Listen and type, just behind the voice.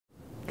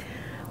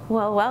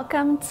Well,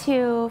 welcome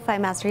to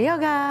Fightmaster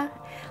Yoga.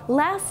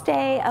 Last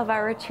day of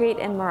our retreat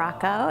in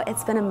Morocco.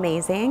 It's been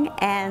amazing,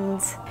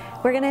 and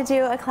we're gonna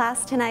do a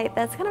class tonight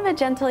that's kind of a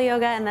gentle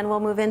yoga, and then we'll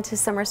move into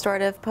some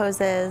restorative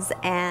poses,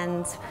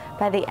 and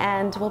by the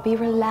end we'll be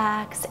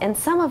relaxed, and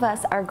some of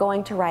us are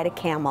going to ride a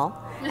camel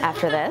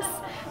after this.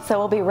 So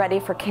we'll be ready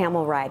for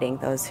camel riding,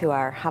 those who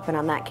are hopping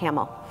on that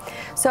camel.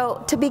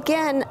 So to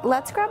begin,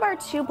 let's grab our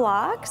 2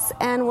 blocks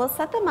and we'll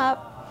set them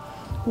up,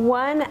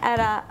 one at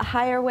a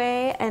higher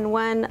way and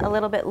one a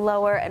little bit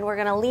lower, and we're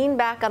gonna lean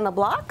back on the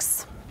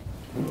blocks.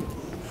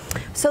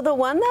 So the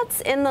one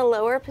that's in the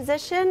lower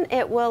position,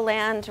 it will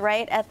land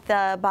right at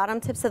the bottom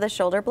tips of the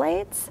shoulder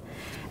blades,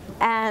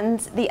 and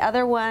the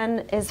other one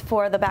is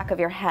for the back of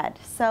your head.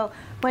 So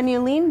when you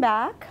lean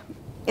back,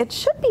 it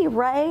should be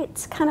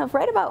kind of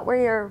right about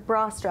where your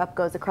bra strap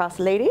goes across,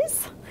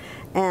 ladies,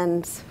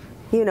 and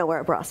you know where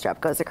a bra strap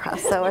goes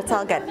across, so it's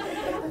all good.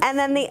 And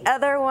then the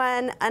other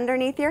one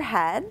underneath your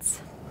heads.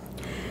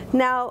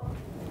 Now,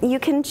 you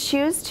can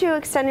choose to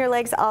extend your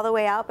legs all the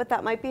way out, but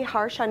that might be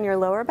harsh on your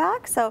lower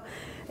back. So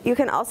you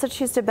can also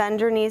choose to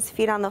bend your knees,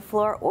 feet on the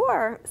floor,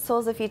 or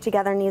soles of feet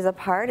together, knees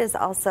apart is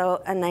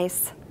also a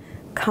nice,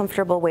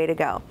 comfortable way to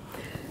go.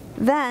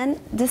 Then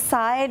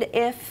decide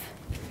if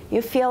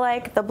you feel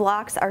like the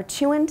blocks are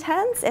too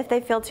intense. If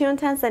they feel too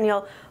intense, then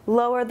you'll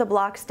lower the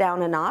blocks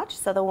down a notch.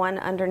 So the one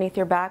underneath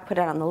your back, put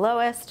it on the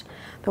lowest.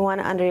 The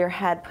one under your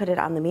head, put it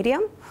on the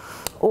medium.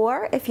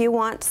 Or if you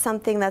want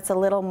something that's a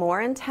little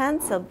more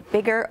intense, a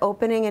bigger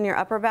opening in your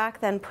upper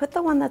back, then put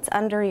the one that's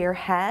under your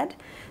head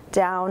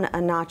down a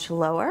notch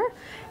lower,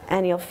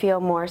 and you'll feel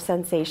more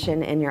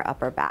sensation in your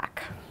upper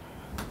back.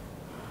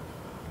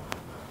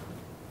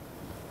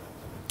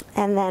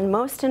 And then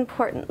most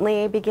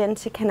importantly, begin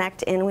to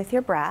connect in with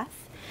your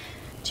breath.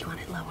 Do you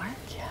want it lower?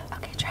 Yeah.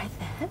 Okay, try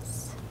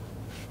this.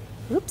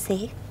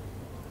 Oopsie.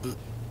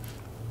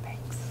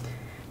 Thanks.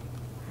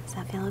 Does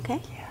that feel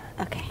okay?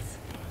 Yeah. Okay.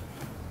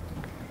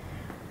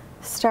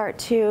 Start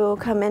to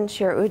come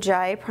into your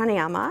Ujjayi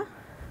pranayama,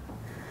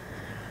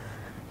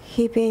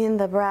 keeping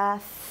the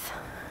breath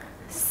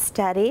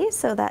steady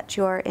so that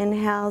your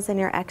inhales and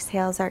your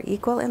exhales are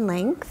equal in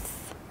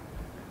length.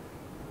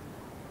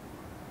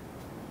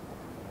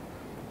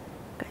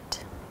 Good.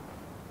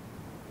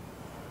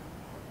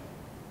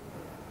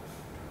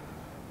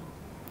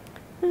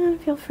 And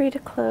feel free to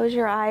close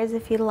your eyes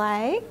if you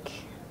like.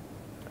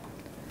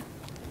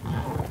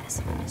 This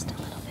one just a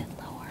little bit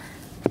lower.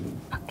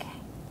 Okay.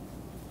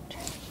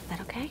 Is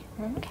that okay?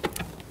 Mm-hmm. Okay.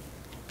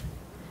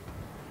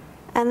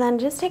 And then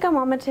just take a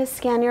moment to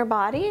scan your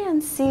body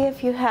and see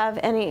if you have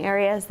any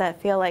areas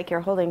that feel like you're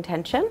holding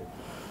tension.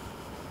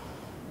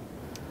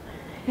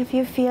 If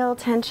you feel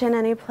tension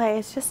any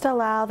place, just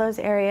allow those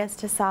areas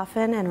to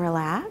soften and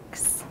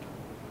relax.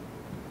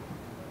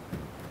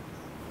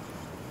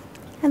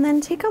 And then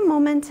take a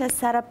moment to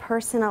set a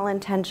personal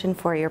intention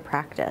for your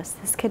practice.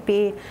 This could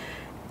be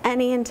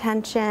any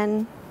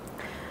intention,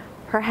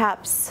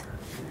 perhaps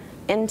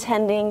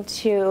intending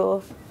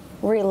to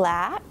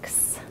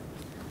relax,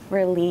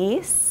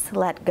 release,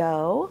 let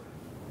go.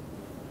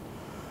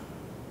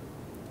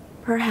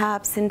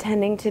 Perhaps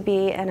intending to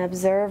be an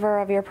observer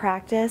of your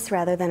practice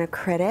rather than a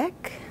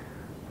critic.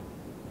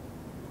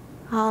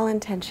 All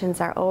intentions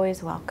are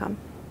always welcome.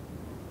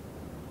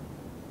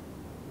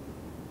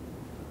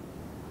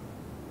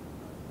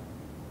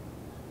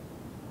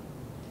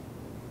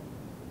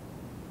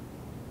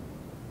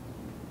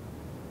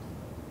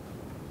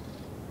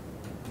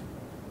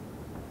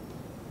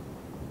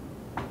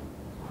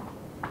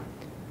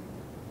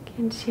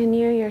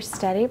 Continue your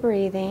steady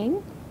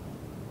breathing.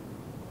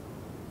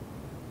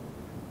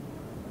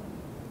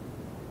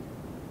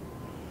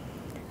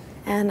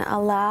 And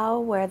allow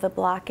where the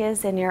block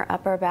is in your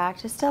upper back,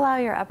 just allow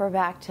your upper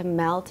back to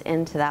melt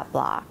into that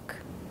block.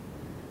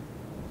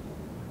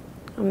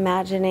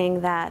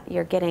 Imagining that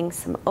you're getting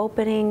some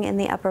opening in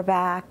the upper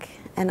back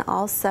and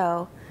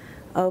also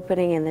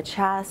opening in the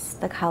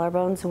chest, the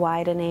collarbones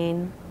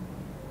widening.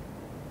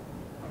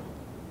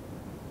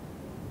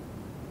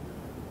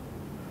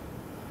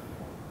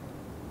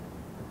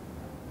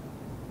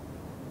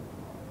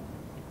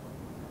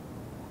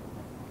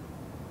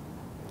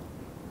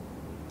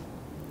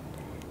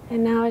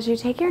 And now as you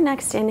take your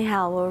next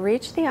inhale, we'll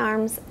reach the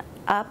arms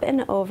up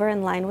and over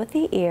in line with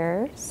the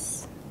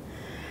ears.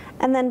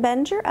 And then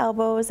bend your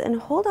elbows and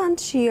hold on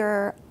to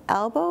your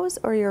elbows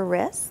or your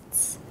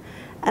wrists.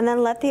 And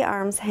then let the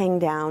arms hang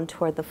down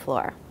toward the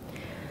floor.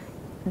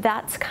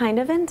 That's kind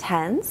of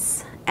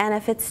intense. And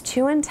if it's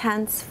too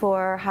intense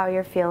for how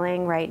you're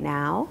feeling right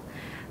now,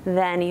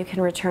 then you can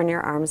return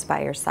your arms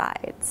by your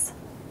sides.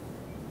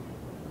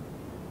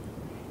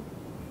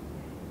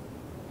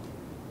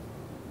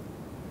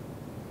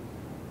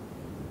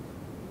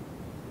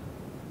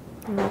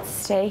 And let's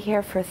stay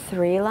here for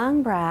 3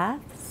 long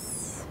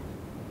breaths.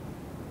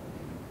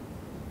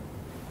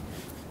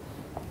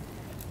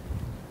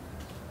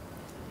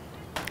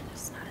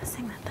 Just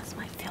noticing that this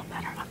might feel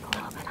better up a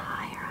little bit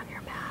higher on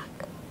your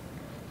back.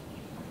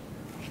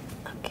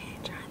 Okay,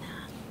 try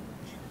that.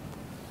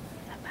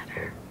 Is that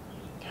better?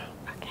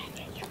 Okay.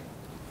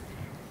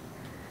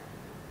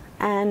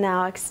 And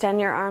now extend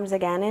your arms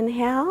again,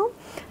 inhale,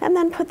 and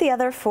then put the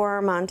other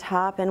forearm on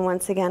top, and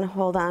once again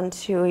hold on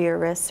to your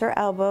wrists or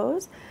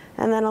elbows,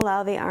 and then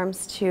allow the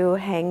arms to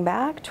hang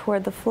back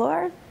toward the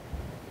floor.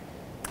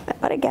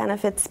 But again,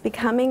 if it's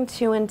becoming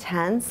too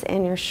intense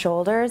in your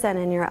shoulders and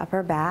in your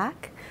upper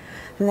back,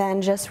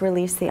 then just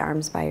release the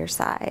arms by your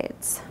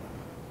sides.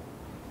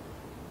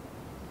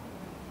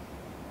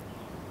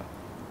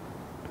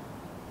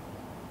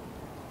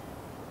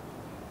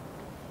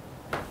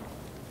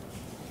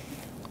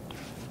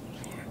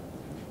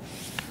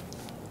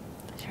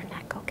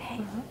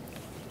 Okay.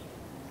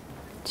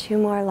 2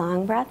 more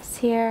long breaths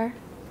here.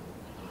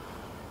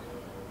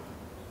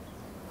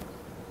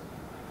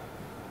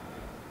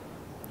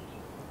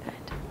 Good.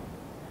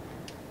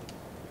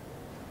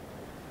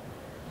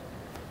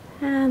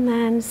 And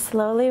then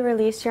slowly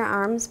release your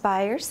arms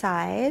by your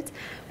sides.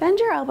 Bend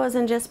your elbows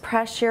and just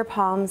press your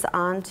palms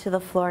onto the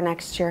floor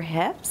next to your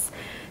hips.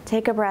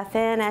 Take a breath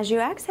in. As you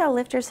exhale,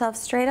 lift yourself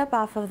straight up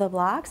off of the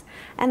blocks,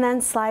 and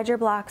then slide your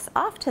blocks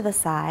off to the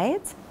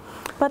sides.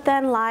 But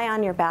then lie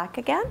on your back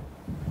again,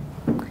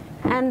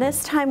 and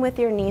this time with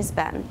your knees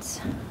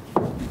bent.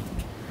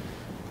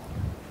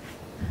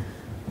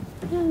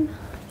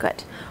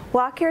 Good.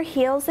 Walk your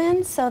heels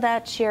in so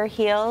that your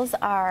heels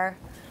are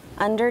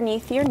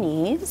underneath your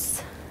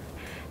knees,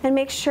 and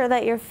make sure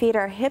that your feet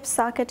are hip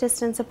socket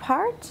distance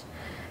apart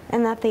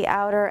and that the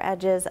outer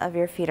edges of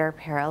your feet are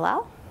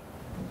parallel.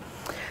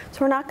 So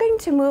we're not going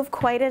to move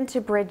quite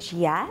into bridge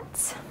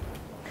yet.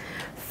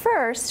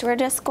 First, we're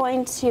just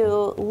going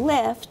to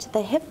lift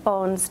the hip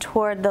bones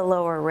toward the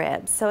lower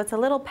ribs. So it's a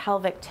little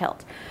pelvic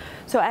tilt.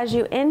 So as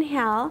you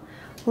inhale,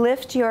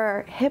 lift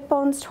your hip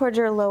bones toward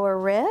your lower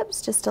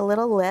ribs, just a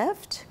little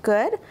lift,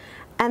 good.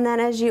 And then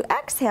as you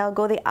exhale,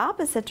 go the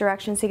opposite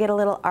direction so you get a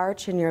little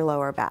arch in your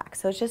lower back.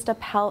 So it's just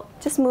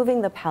just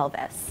moving the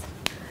pelvis.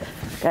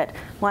 Good.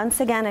 Once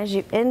again, as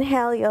you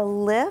inhale,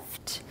 you'll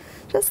lift,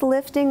 just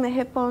lifting the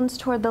hip bones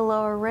toward the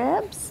lower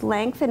ribs,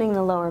 lengthening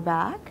the lower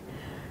back.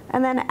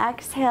 And then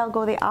exhale,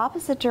 go the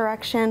opposite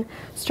direction,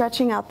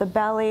 stretching out the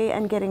belly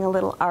and getting a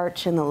little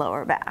arch in the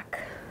lower back.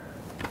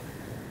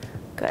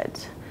 Good.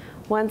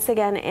 Once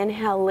again,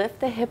 inhale, lift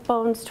the hip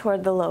bones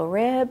toward the low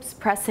ribs,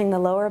 pressing the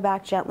lower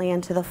back gently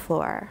into the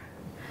floor.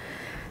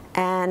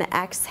 And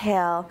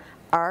exhale,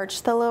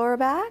 arch the lower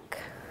back.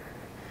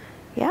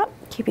 Yep,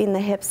 keeping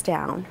the hips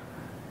down.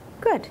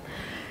 Good.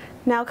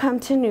 Now come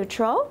to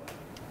neutral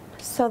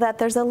so that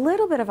there's a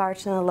little bit of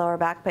arch in the lower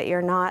back, but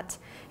you're not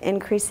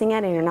increasing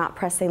it and you're not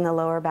pressing the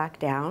lower back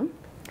down.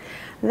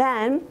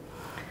 Then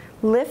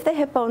lift the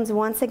hip bones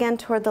once again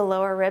toward the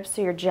lower ribs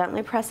so you're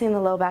gently pressing the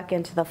low back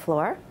into the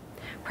floor.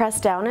 Press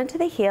down into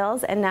the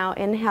heels, and now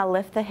inhale,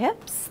 lift the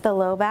hips, the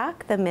low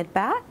back, the mid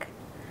back.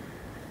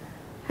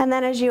 And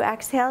then as you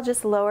exhale,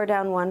 just lower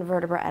down 1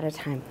 vertebra at a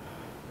time.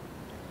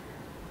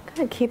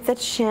 Good. Keep the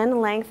chin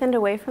lengthened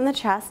away from the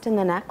chest and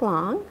the neck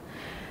long.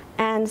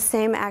 And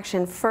same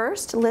action.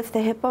 First, lift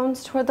the hip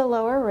bones toward the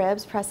lower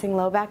ribs, pressing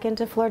low back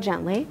into floor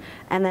gently,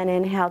 and then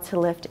inhale to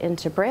lift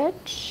into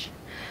bridge.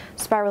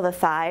 Spiral the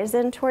thighs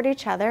in toward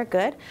each other,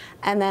 good.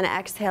 And then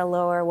exhale,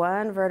 lower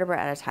 1 vertebra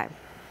at a time.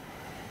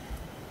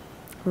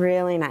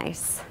 Really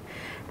nice.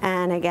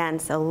 And again,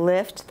 so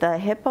lift the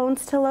hip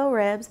bones to low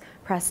ribs,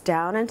 press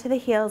down into the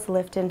heels,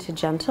 lift into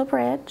gentle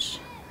bridge.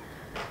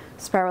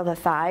 Spiral the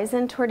thighs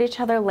in toward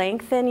each other,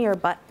 lengthen your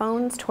butt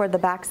bones toward the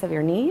backs of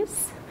your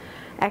knees.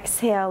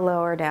 Exhale,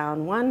 lower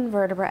down 1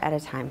 vertebra at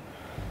a time.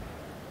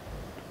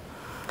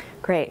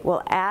 Great,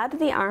 we'll add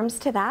the arms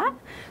to that.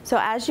 So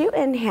as you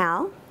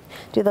inhale,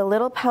 do the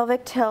little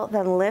pelvic tilt,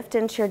 then lift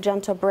into your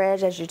gentle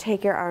bridge as you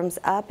take your arms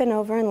up and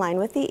over in line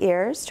with the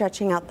ears,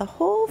 stretching out the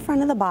whole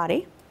front of the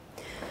body.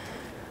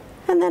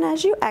 And then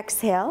as you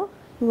exhale,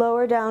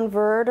 lower down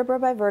vertebra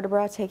by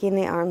vertebra, taking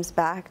the arms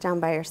back down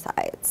by your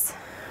sides.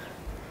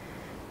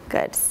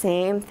 Good,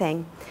 same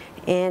thing.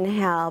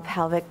 Inhale,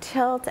 pelvic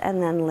tilt,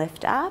 and then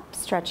lift up,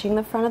 stretching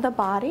the front of the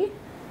body.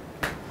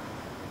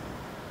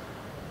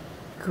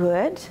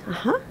 Good,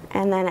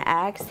 and then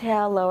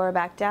exhale, lower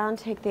back down,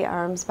 take the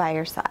arms by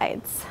your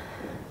sides.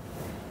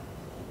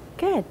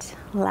 Good,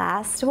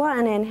 last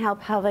one. Inhale,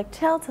 pelvic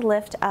tilt,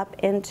 lift up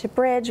into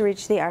bridge,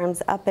 reach the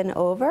arms up and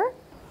over.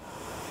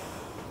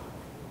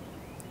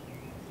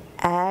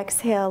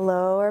 Exhale,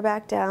 lower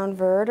back down,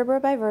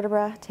 vertebra by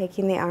vertebra,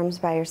 taking the arms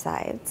by your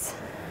sides.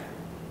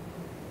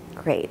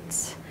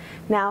 Great.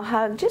 Now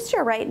hug just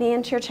your right knee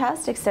into your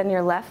chest, extend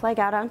your left leg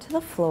out onto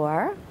the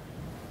floor.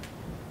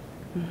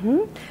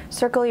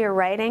 Circle your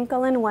right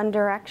ankle in one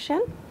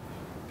direction,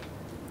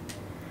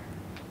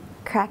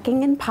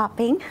 cracking and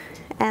popping,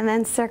 and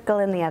then circle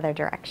in the other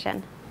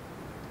direction.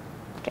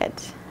 Good.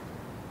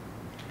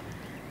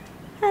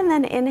 And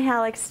then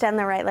inhale, extend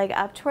the right leg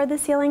up toward the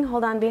ceiling,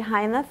 hold on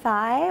behind the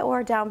thigh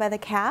or down by the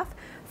calf,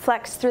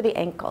 flex through the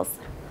ankles.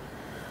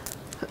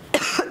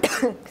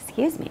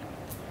 Excuse me.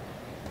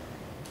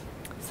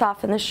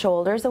 Soften the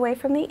shoulders away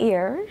from the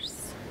ears.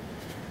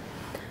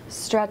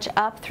 Stretch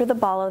up through the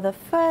ball of the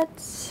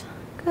foot.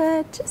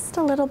 Good, just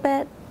a little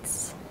bit.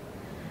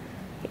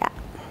 Yeah.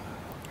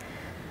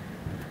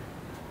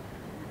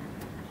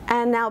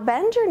 And now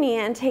bend your knee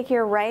and take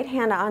your right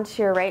hand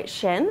onto your right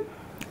shin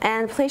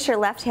and place your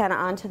left hand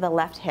onto the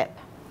left hip,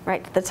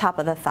 right to the top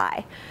of the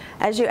thigh.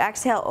 As you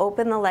exhale,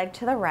 open the leg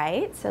to the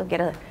right, so get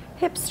a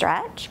hip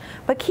stretch,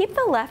 but keep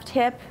the left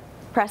hip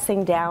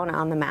pressing down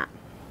on the mat.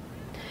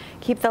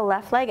 Keep the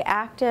left leg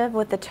active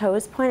with the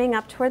toes pointing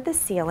up toward the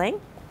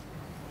ceiling.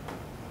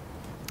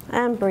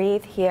 And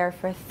breathe here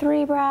for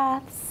 3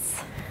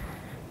 breaths.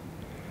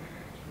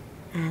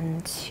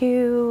 And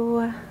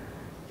 2.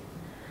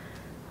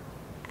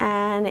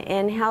 And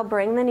inhale,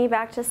 bring the knee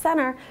back to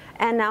center.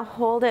 And now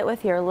hold it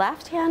with your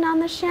left hand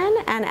on the shin.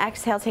 And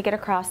exhale, take it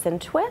across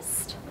and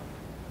twist.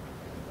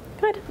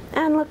 Good.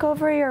 And look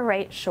over your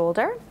right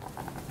shoulder.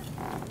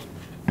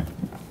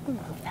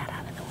 Move that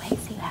out of the way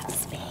so you have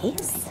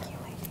space.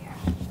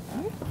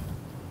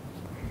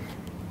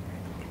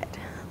 Good.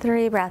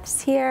 3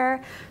 breaths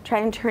here. Try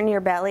and turn your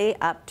belly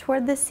up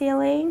toward the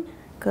ceiling.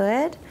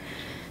 Good.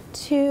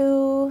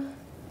 2.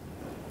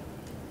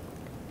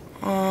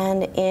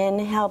 And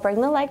inhale,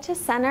 bring the leg to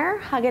center,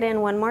 hug it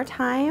in one more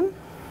time.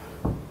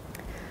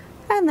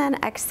 And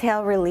then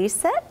exhale,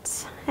 release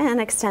it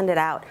and extend it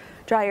out.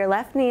 Draw your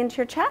left knee into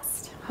your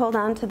chest, hold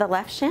on to the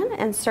left shin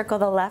and circle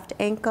the left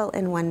ankle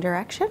in one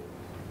direction.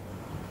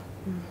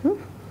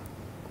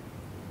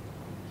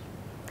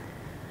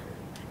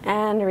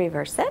 And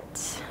reverse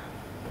it.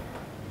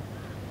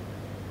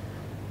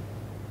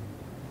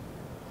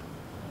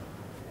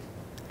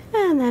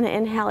 And then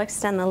inhale,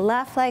 extend the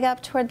left leg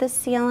up toward the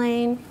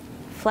ceiling.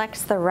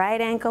 Flex the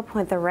right ankle,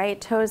 point the right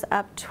toes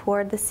up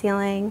toward the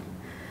ceiling.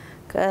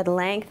 Good,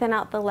 lengthen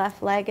out the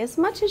left leg as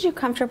much as you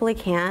comfortably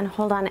can.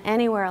 Hold on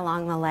anywhere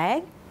along the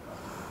leg.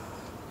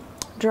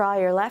 Draw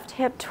your left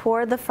hip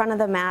toward the front of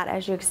the mat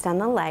as you extend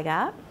the leg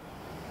up.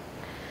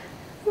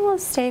 And we'll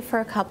stay for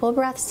a couple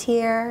breaths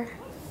here.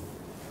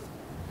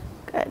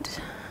 Good.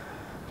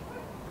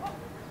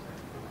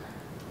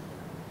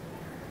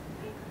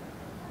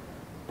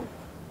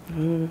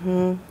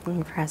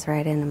 And press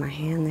right into my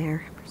hand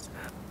there.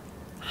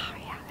 Oh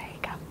yeah, there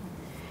you go.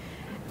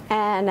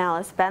 And now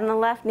let's bend the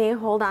left knee,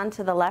 hold on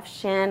to the left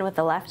shin with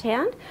the left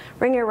hand.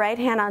 Bring your right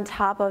hand on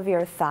top of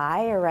your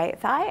thigh, your right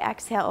thigh.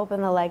 Exhale,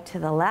 open the leg to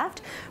the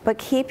left, but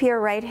keep your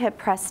right hip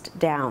pressed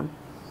down.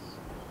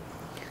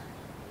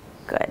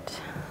 Good.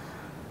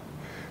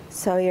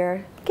 So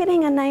you're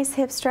getting a nice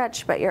hip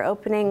stretch, but you're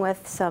opening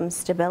with some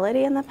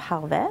stability in the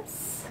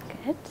pelvis.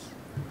 Good.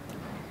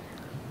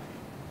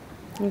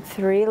 And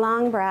 3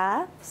 long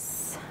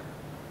breaths.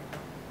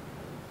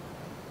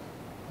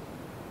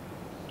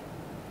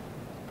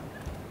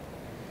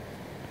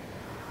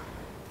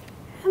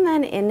 And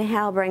then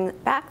inhale, bring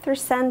it back through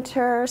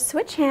center,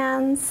 switch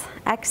hands.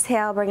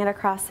 Exhale, bring it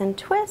across and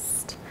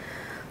twist.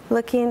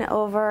 Looking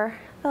over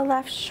the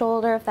left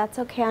shoulder, if that's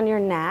okay, on your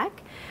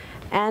neck.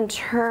 And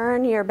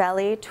turn your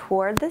belly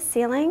toward the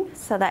ceiling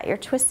so that you're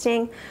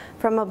twisting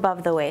from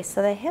above the waist.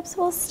 So the hips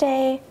will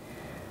stay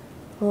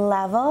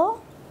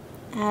level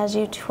as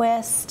you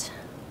twist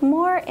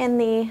more in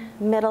the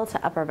middle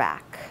to upper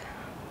back.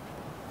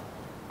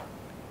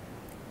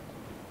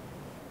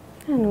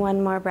 And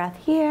one more breath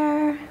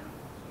here.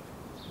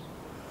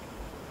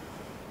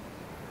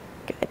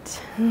 Good.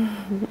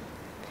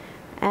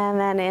 And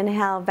then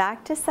inhale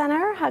back to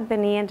center, hug the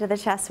knee into the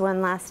chest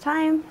one last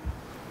time.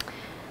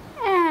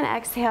 And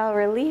exhale,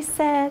 release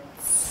it.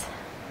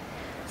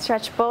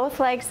 Stretch both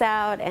legs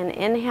out and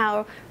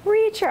inhale,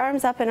 reach your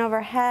arms up and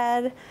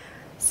overhead.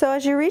 So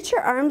as you reach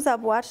your arms up,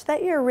 watch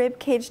that your rib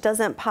cage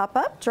doesn't pop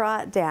up.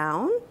 Draw it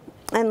down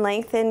and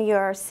lengthen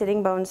your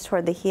sitting bones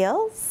toward the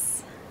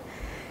heels.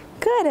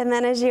 Good, and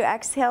then as you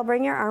exhale,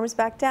 bring your arms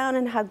back down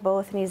and hug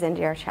both knees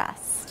into your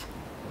chest.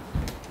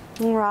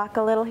 And rock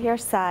a little here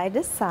side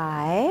to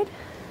side.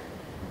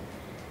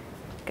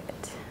 Good.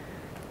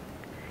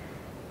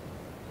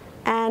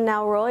 And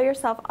now roll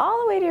yourself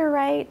all the way to your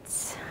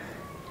right.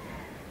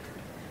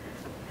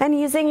 And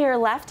using your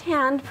left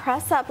hand,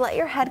 press up, let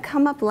your head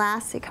come up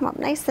last. So you come up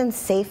nice and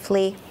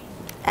safely.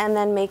 And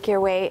then make your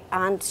way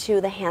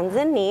onto the hands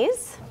and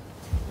knees.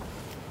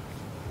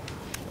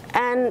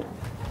 And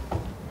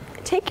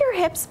take your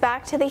hips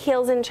back to the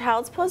heels in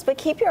child's pose, but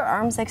keep your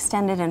arms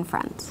extended in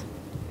front.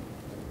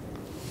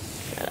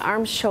 Good.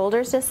 Arms,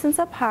 shoulders distance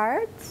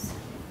apart.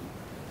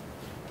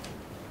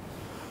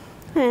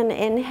 And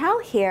inhale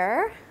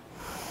here.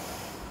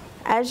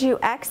 As you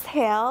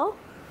exhale,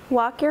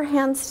 walk your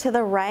hands to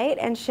the right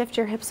and shift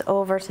your hips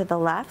over to the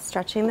left,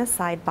 stretching the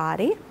side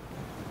body.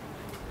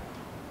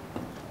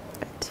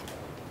 Good.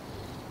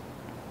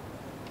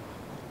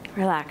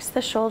 Relax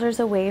the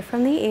shoulders away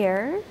from the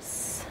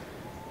ears.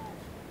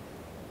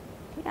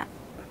 Yeah.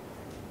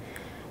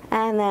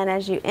 And then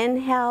as you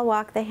inhale,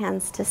 walk the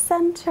hands to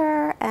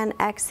center and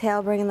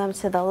exhale, bring them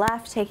to the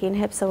left, taking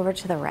hips over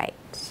to the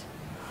right.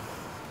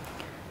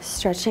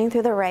 Stretching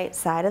through the right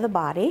side of the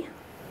body.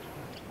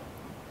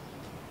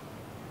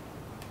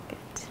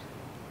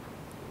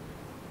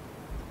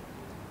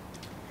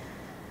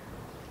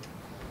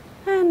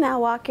 And now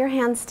walk your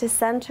hands to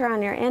center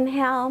on your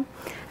inhale.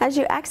 As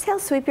you exhale,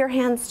 sweep your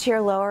hands to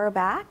your lower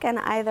back and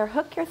either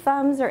hook your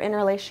thumbs or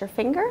interlace your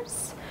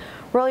fingers.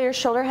 Roll your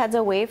shoulder heads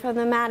away from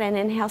the mat and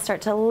inhale,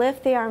 start to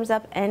lift the arms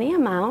up any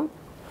amount.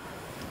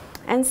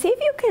 And see if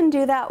you can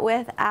do that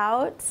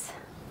without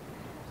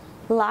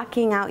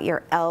locking out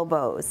your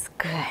elbows.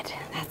 Good,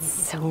 that's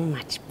so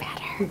much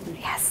better.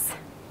 Yes.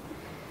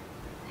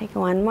 Take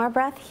one more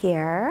breath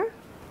here.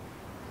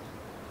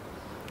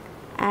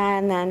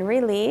 And then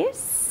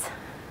release.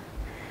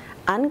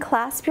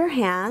 Unclasp your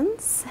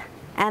hands.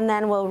 And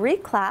then we'll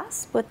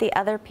reclasp with the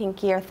other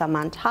pinky or thumb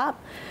on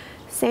top.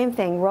 Same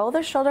thing, roll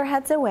the shoulder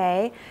heads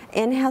away.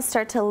 Inhale,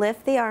 start to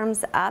lift the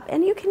arms up.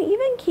 And you can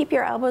even keep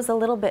your elbows a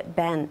little bit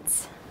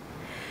bent.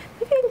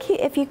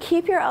 If you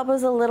keep your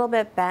elbows a little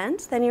bit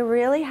bent, then you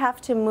really have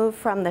to move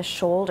from the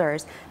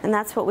shoulders. And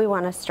that's what we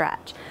want to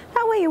stretch.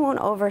 That way you won't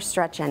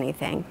overstretch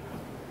anything.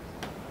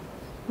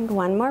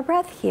 One more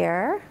breath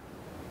here.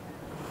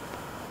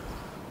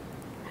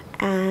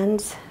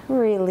 And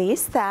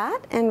release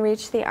that and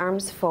reach the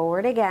arms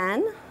forward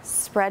again.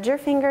 Spread your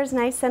fingers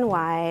nice and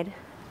wide.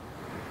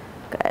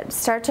 Good.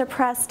 Start to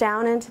press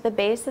down into the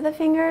base of the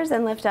fingers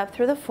and lift up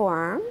through the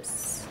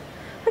forearms.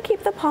 But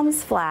keep the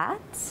palms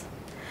flat.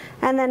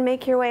 And then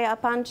make your way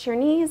up onto your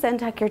knees and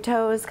tuck your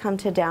toes. Come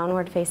to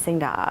downward facing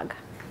dog.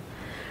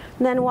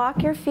 And then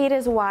walk your feet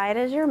as wide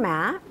as your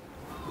mat.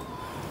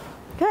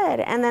 Good.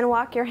 And then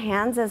walk your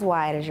hands as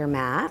wide as your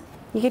mat.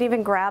 You can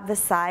even grab the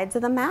sides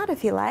of the mat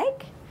if you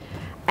like.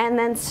 And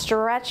then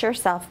stretch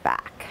yourself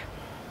back.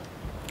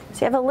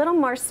 So you have a little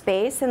more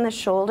space in the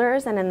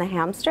shoulders and in the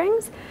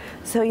hamstrings,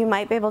 so you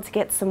might be able to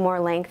get some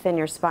more length in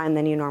your spine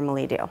than you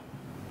normally do.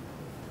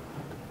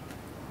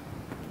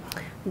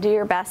 Do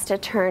your best to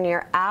turn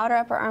your outer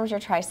upper arms, your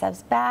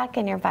triceps back,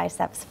 and your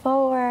biceps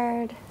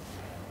forward.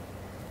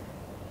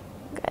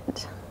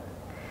 Good.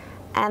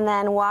 And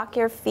then walk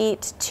your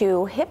feet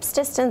to hips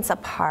distance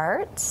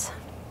apart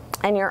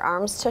and your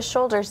arms to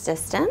shoulders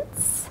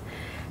distance.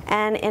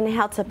 And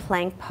inhale to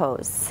plank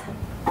pose.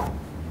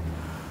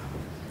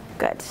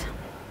 Good.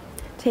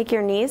 Take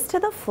your knees to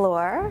the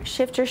floor,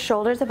 shift your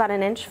shoulders about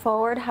an inch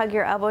forward, hug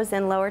your elbows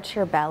in, lower to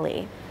your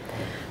belly.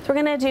 So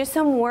we're going to do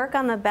some work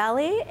on the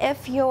belly.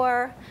 If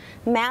your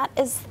mat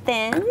is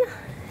thin,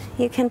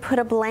 you can put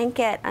a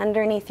blanket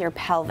underneath your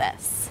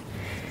pelvis.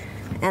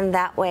 And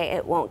that way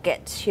it won't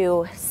get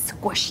too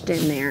squished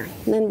in there.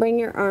 And then bring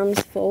your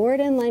arms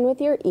forward in line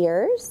with your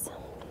ears.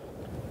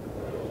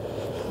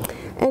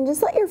 And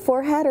just let your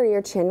forehead or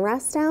your chin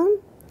rest down.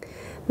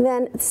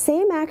 Then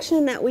same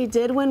action that we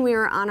did when we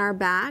were on our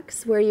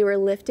backs, where you were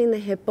lifting the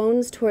hip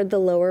bones toward the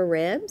lower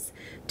ribs,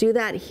 do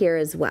that here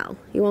as well.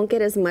 You won't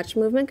get as much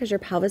movement because your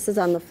pelvis is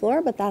on the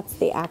floor, but that's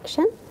the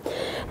action.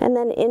 And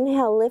then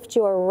inhale, lift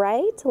your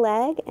right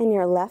leg and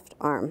your left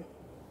arm.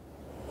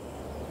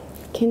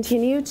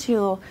 Continue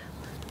to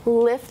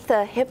lift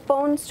the hip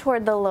bones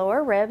toward the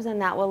lower ribs,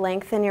 and that will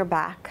lengthen your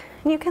back.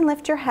 You can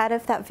lift your head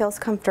if that feels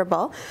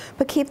comfortable,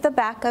 but keep the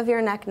back of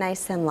your neck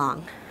nice and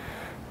long.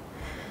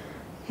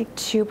 Take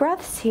 2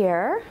 breaths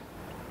here.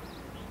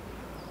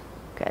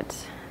 Good.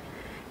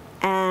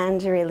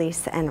 And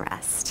release and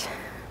rest.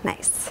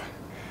 Nice.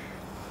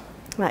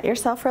 Let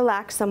yourself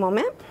relax a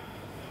moment.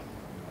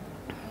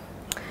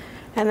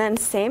 And then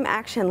same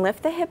action,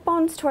 lift the hip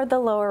bones toward the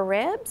lower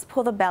ribs,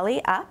 pull the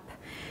belly up.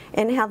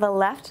 Inhale the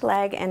left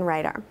leg and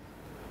right arm.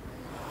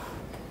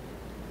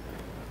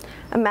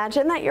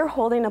 Imagine that you're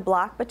holding a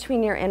block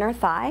between your inner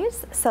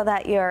thighs so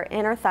that your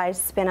inner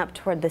thighs spin up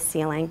toward the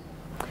ceiling.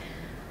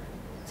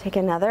 Take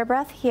another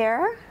breath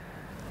here.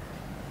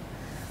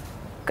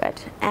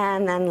 Good.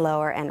 And then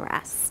lower and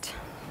rest.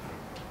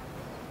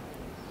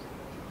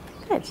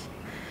 Good.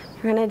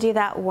 We're going to do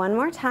that one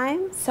more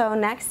time. So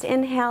next,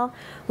 inhale,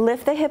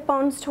 lift the hip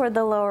bones toward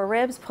the lower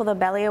ribs, pull the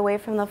belly away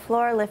from the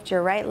floor, lift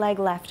your right leg,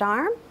 left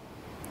arm.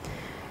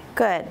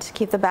 Good.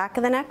 Keep the back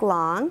of the neck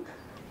long.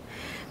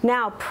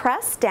 Now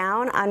press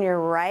down on your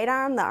right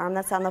arm, the arm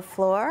that's on the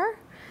floor,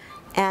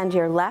 and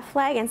your left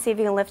leg, and see if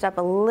you can lift up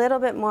a little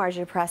bit more as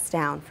you press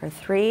down for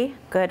 3.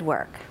 Good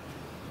work.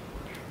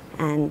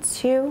 And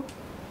 2.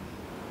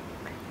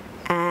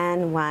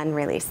 And 1.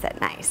 Release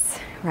it. Nice.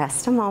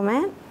 Rest a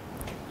moment.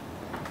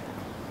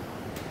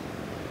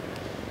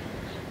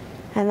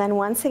 And then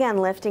once again,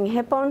 lifting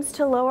hip bones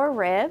to lower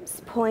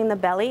ribs, pulling the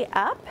belly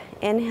up.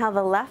 Inhale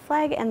the left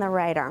leg and the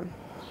right arm.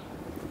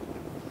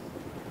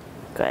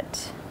 Good.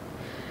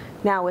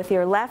 Now with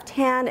your left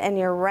hand and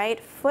your right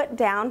foot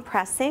down,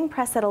 pressing,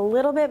 press it a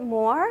little bit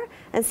more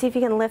and see if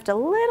you can lift a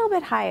little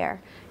bit higher.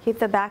 Keep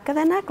the back of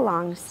the neck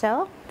long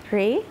still.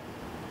 3.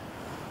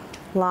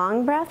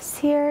 Long breaths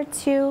here.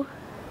 2.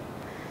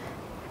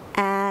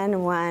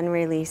 And 1.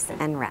 Release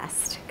and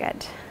rest.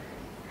 Good.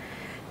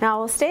 Now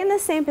we'll stay in the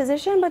same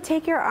position, but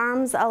take your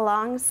arms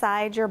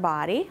alongside your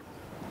body,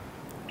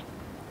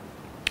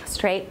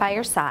 straight by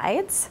your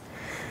sides,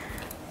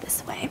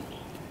 this way.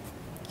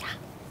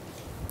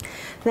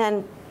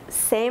 Then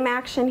same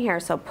action here,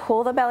 so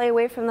pull the belly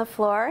away from the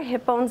floor,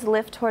 hip bones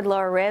lift toward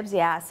lower ribs,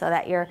 yeah, so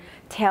that your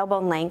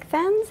tailbone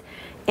lengthens.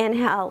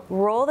 Inhale,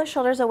 roll the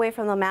shoulders away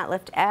from the mat,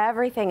 lift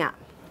everything up.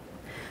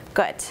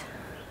 Good,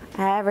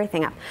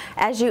 everything up.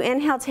 As you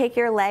inhale, take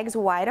your legs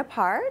wide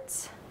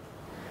apart.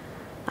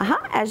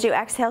 As you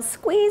exhale,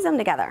 squeeze them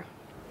together.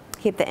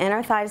 Keep the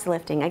inner thighs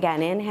lifting.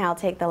 Again, inhale,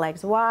 take the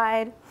legs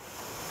wide.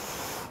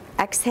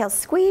 Exhale,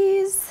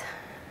 squeeze.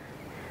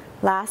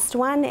 Last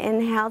one,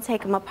 inhale,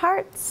 take them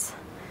apart.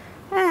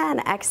 And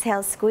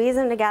exhale, squeeze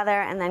them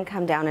together, and then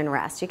come down and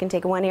rest. You can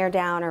take one ear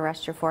down or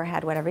rest your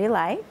forehead, whatever you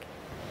like.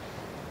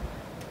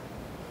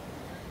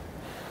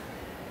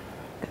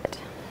 Good.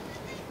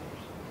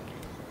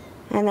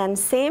 And then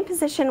same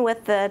position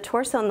with the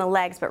torso and the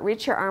legs, but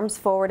reach your arms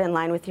forward in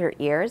line with your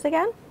ears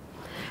again.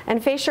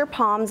 And face your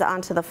palms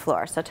onto the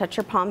floor. So touch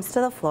your palms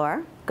to the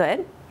floor.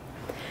 Good.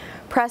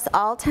 Press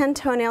all 10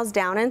 toenails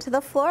down into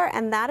the floor,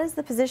 and that is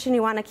the position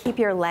you want to keep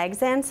your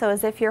legs in, so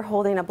as if you're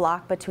holding a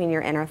block between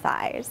your inner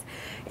thighs.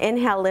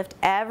 Inhale, lift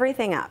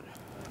everything up.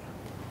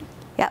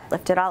 Yep,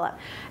 lift it all up.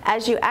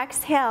 As you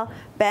exhale,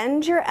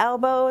 bend your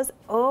elbows,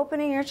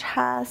 opening your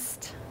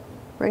chest.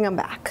 Bring them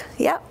back.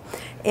 Yep.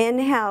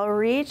 Inhale,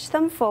 reach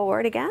them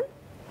forward again.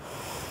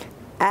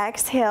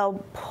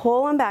 Exhale,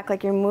 pull them back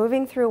like you're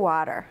moving through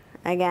water.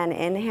 Again,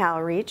 inhale,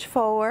 reach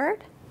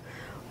forward.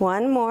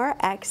 One more,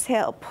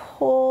 exhale,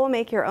 pull,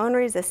 make your own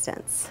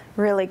resistance.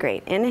 Really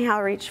great.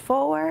 Inhale, reach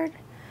forward.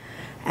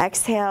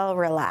 Exhale,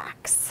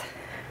 relax.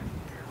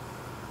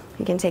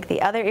 You can take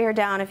the other ear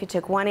down if you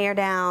took one ear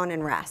down,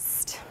 and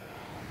rest.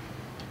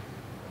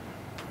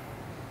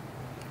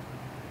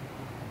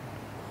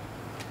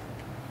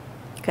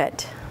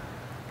 Good.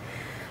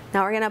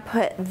 Now we're going to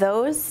put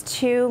those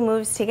two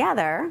moves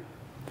together.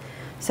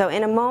 So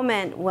in a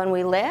moment when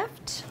we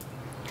lift,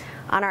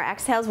 on our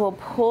exhales, we'll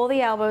pull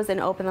the elbows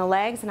and open the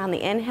legs, and on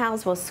the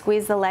inhales, we'll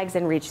squeeze the legs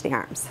and reach the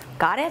arms.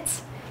 Got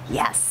it?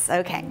 Yes,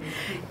 okay.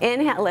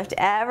 Inhale, lift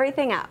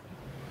everything up.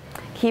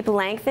 Keep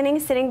lengthening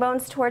sitting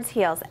bones towards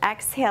heels.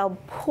 Exhale,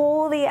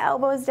 pull the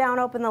elbows down,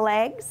 open the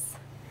legs.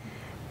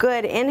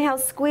 Good, inhale,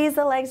 squeeze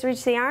the legs,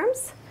 reach the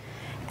arms.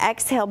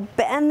 Exhale,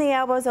 bend the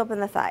elbows, open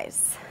the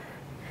thighs.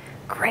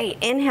 Great,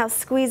 inhale,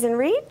 squeeze and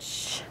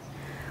reach.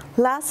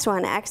 Last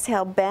one,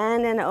 exhale,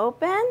 bend and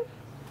open.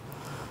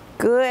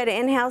 Good,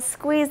 inhale,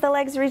 squeeze the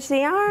legs, reach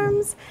the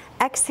arms.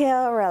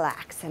 Exhale,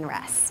 relax and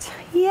rest.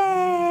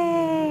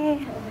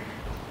 Yay!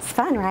 It's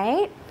fun,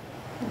 right?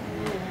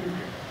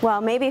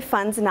 Well, maybe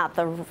fun's not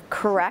the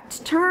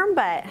correct term,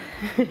 but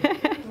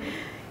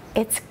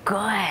it's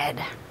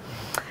good.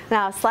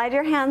 Now slide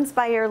your hands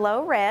by your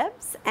low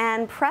ribs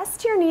and press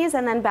to your knees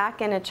and then back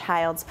into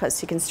child's pose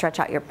so you can stretch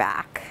out your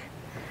back.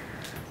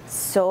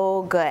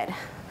 So good.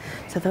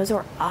 So those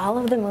were all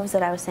of the moves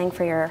that I was saying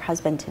for your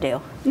husband to do.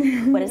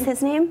 What is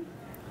his name?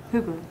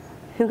 Hugo.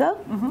 Hugo?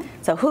 Mm-hmm.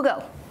 So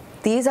Hugo,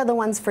 these are the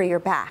ones for your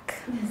back.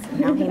 So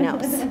now he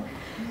knows.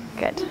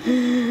 Good.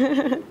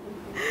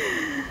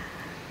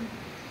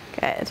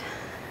 Good.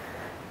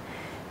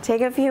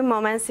 Take a few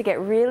moments to get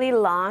really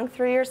long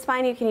through your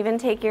spine. You can even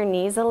take your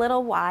knees a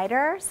little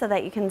wider so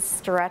that you can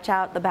stretch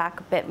out the back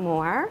a bit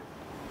more.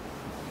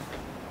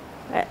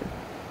 Good.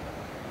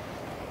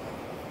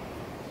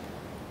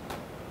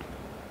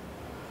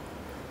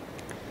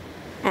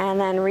 And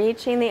then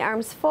reaching the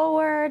arms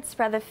forward,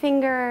 spread the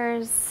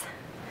fingers,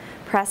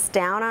 press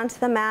down onto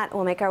the mat.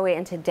 We'll make our way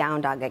into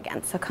down dog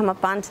again. So come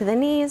up onto the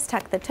knees,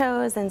 tuck the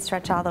toes, and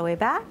stretch all the way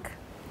back.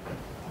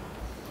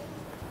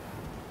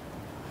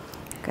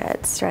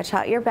 Good, stretch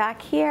out your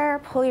back here,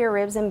 pull your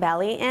ribs and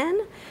belly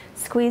in,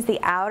 squeeze the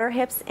outer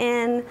hips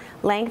in,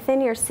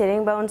 lengthen your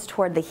sitting bones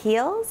toward the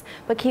heels,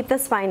 but keep the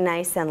spine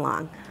nice and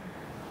long.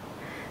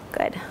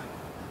 Good.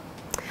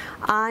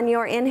 On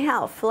your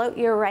inhale, float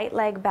your right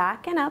leg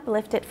back and up,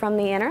 lift it from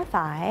the inner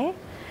thigh.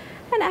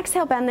 And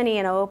exhale, bend the knee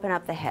and open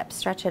up the hip.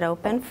 Stretch it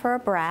open for a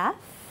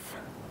breath.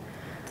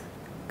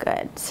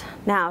 Good.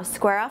 Now,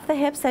 square off the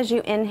hips as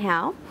you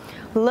inhale.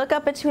 Look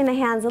up between the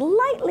hands,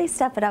 lightly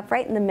step it up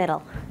right in the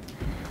middle.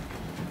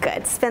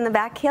 Good. Spin the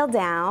back heel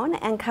down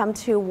and come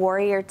to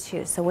warrior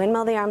two. So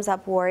windmill the arms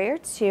up, warrior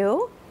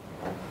two.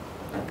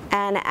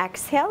 And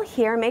exhale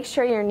here. Make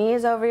sure your knee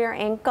is over your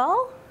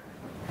ankle.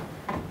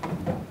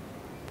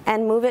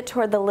 And move it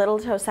toward the little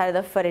toe side of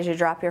the foot as you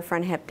drop your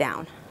front hip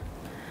down.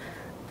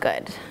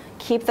 Good.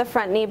 Keep the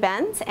front knee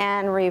bent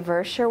and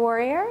reverse your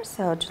warrior.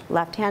 So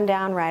left hand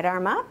down, right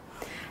arm up.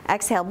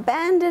 Exhale,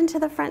 bend into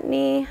the front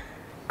knee.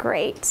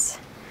 Great.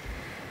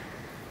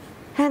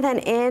 And then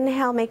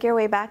inhale, make your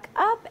way back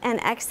up, and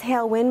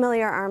exhale, windmill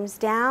your arms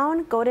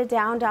down. Go to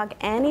down dog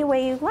any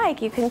way you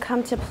like. You can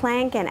come to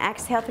plank and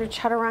exhale through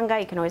chaturanga.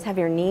 You can always have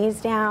your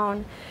knees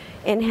down.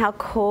 Inhale,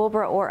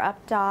 cobra or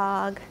up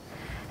dog.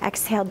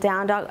 Exhale,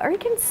 down dog, or you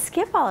can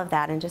skip all of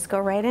that and just go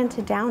right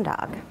into down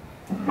dog.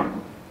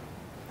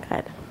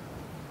 Good.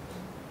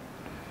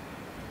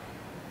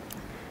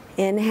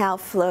 Inhale,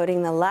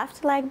 floating the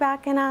left leg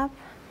back and up.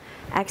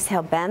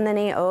 Exhale, bend the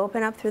knee,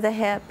 open up through the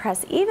hip,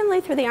 press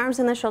evenly through the arms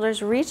and the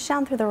shoulders, reach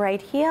down through the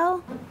right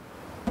heel.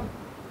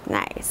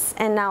 Nice.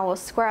 And now we'll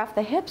square off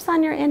the hips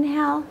on your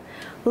inhale,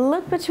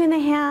 look between the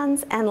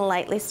hands, and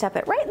lightly step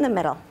it right in the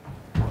middle.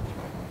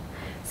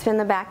 Spin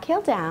the back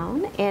heel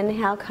down,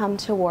 inhale, come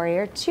to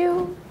warrior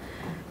two,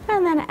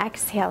 and then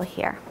exhale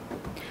here.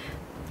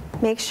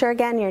 Make sure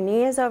again your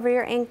knee is over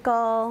your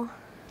ankle.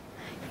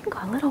 Go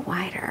a little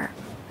wider.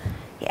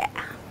 Yeah.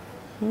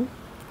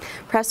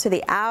 Press through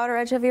the outer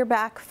edge of your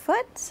back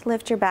foot.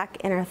 Lift your back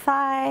inner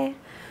thigh.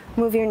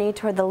 Move your knee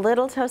toward the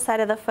little toe side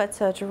of the foot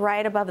so it's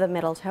right above the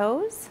middle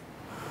toes.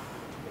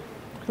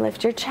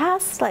 Lift your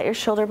chest, let your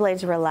shoulder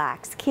blades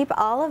relax. Keep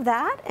all of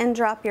that and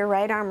drop your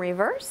right arm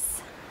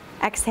reverse.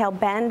 Exhale,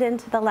 bend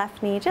into the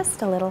left knee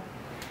just a little.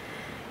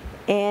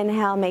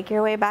 Inhale, make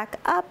your way back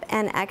up,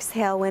 and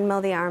exhale,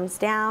 windmill the arms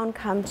down.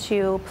 Come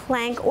to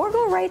plank or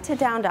go right to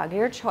down dog,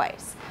 your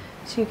choice.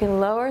 So you can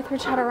lower through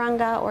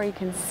chaturanga or you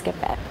can skip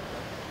it.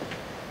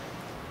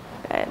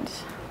 Good.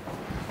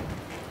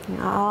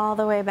 All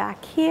the way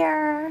back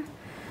here.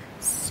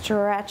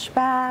 Stretch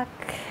back.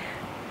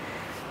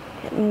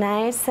 Get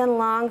nice and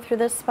long through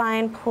the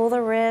spine. Pull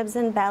the ribs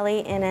and belly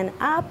in and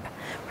up.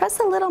 Press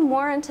a little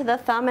more into the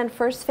thumb and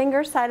first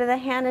finger side of the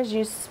hand as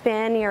you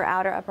spin your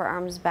outer upper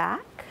arms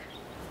back.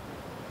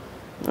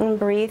 And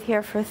breathe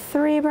here for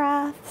 3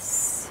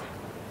 breaths.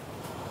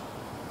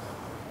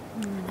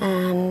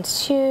 And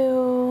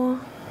 2.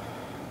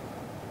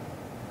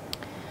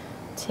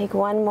 Take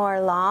one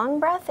more long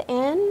breath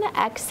in.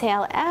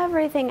 Exhale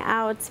everything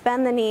out.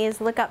 Bend the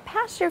knees, look up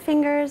past your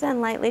fingers,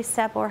 and lightly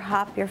step or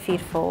hop your feet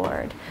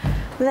forward.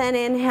 Then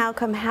inhale,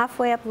 come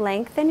halfway up,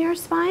 lengthen your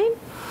spine,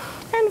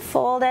 and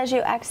fold as you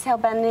exhale,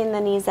 bending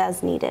the knees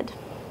as needed.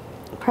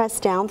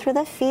 Press down through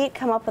the feet,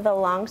 come up with a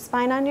long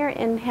spine on your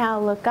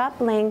inhale, look up,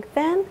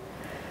 lengthen,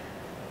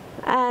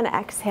 and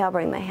exhale,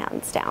 bring the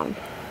hands down.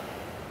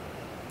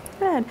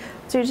 Good.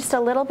 So just a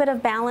little bit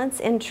of balance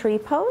in tree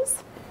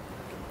pose.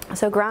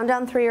 So ground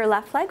down through your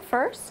left leg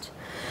first,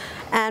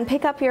 and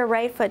pick up your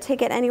right foot.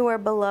 Take it anywhere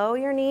below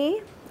your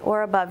knee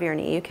or above your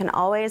knee. You can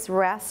always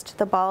rest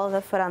the ball of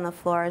the foot on the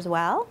floor as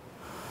well.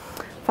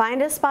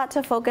 Find a spot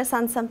to focus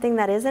on something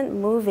that isn't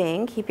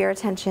moving. Keep your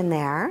attention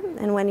there.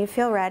 And when you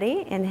feel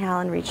ready, inhale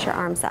and reach your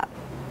arms up.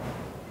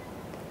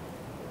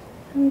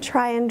 And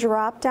try and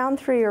drop down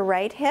through your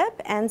right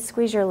hip and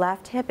squeeze your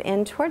left hip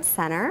in towards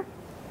center.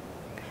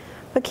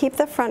 But keep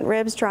the front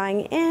ribs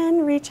drawing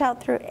in. Reach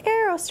out through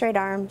arrow straight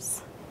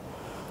arms.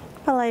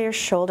 But let your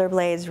shoulder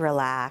blades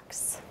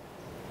relax.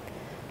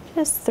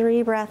 Just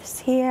 3 breaths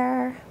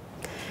here.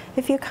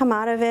 If you come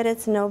out of it,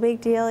 it's no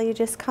big deal. You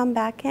just come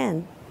back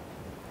in.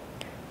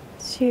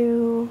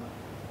 2.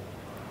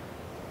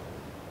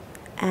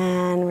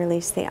 And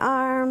release the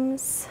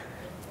arms.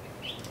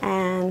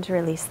 And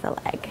release the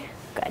leg.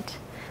 Good.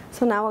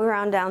 So now we'll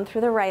ground down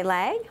through the right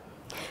leg.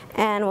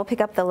 And we'll pick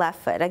up the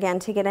left foot. Again,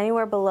 take it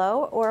anywhere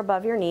below or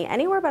above your knee.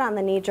 Anywhere but on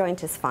the knee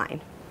joint is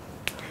fine.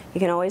 You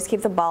can always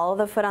keep the ball of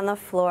the foot on the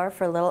floor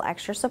for a little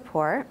extra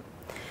support.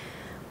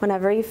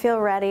 Whenever you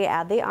feel ready,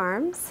 add the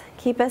arms.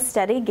 Keep a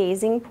steady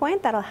gazing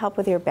point. That'll help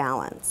with your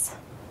balance.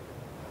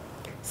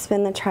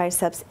 Spin the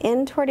triceps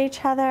in toward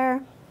each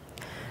other.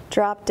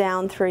 Drop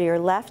down through your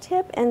left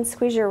hip and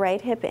squeeze your right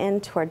hip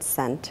in towards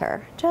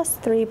center.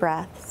 Just 3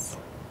 breaths.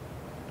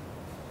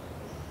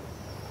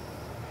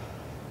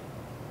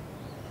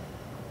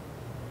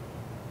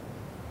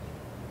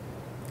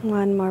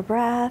 One more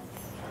breath.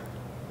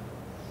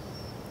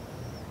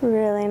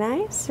 Really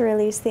nice.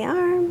 Release the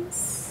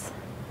arms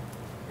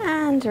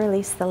and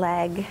release the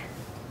leg.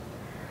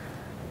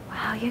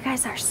 Wow, you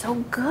guys are so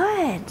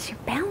good. Your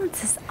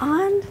balance is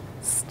on,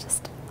 it's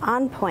just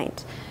on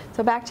point.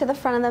 So back to the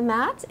front of the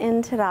mat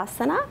in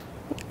Tadasana.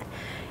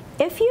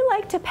 If you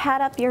like to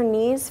pad up your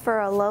knees for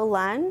a low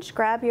lunge,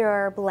 grab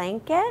your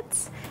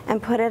blanket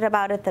and put it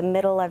about at the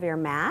middle of your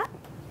mat.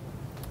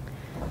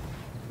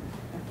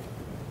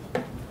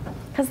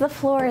 Because the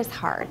floor is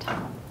hard.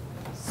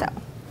 So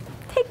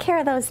take care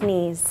of those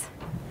knees.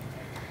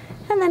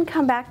 And then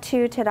come back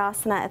to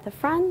Tadasana at the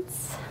front.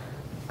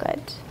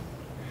 Good.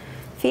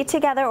 Feet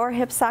together or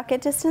hip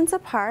socket distance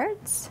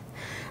apart.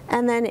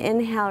 And then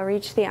inhale,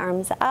 reach the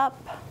arms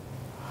up.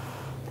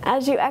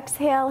 As you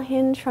exhale,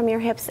 hinge from your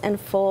hips and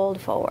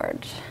fold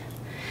forward.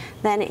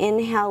 Then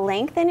inhale,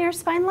 lengthen your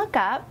spine, look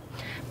up.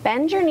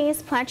 Bend your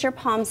knees, plant your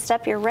palms,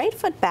 step your right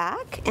foot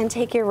back, and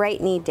take your right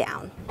knee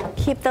down.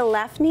 Keep the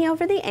left knee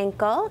over the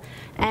ankle,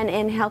 and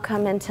inhale,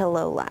 come into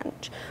low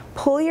lunge.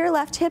 Pull your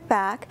left hip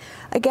back,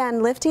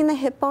 again, lifting the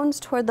hip bones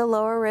toward the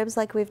lower ribs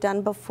like we've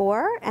done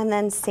before, and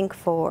then sink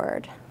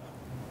forward.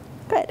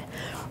 Good.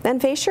 Then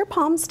face your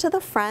palms to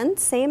the front,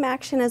 same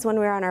action as when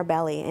we were on our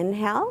belly.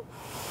 Inhale.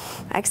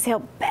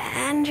 Exhale,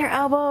 bend your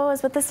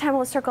elbows, but this time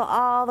we'll circle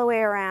all the way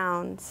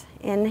around.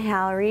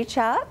 Inhale, reach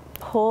up,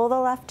 pull the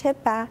left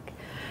hip back.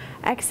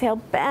 Exhale,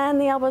 bend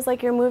the elbows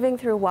like you're moving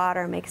through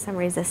water. Make some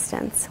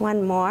resistance.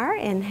 One more.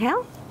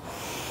 Inhale.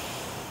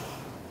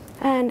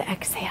 And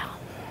exhale.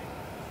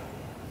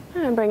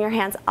 And bring your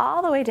hands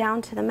all the way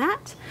down to the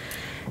mat.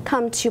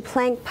 Come to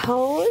plank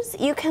pose.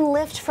 You can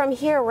lift from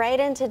here right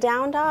into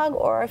down dog,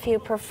 or if you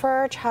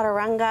prefer,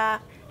 chaturanga,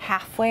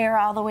 halfway or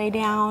all the way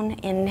down.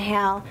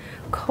 Inhale,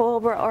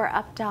 cobra or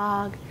up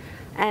dog,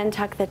 and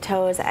tuck the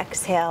toes.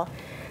 Exhale,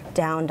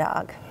 down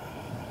dog.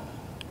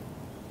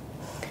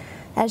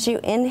 As you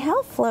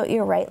inhale, float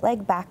your right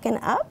leg back and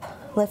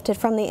up, lifted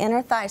from the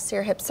inner thigh so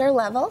your hips are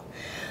level.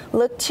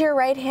 Look to your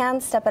right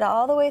hand, step it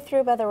all the way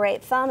through by the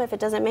right thumb. If it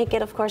doesn't make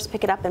it, of course,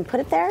 pick it up and put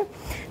it there.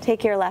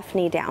 Take your left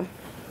knee down.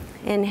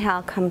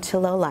 Inhale, come to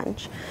low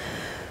lunge.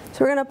 So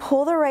we're going to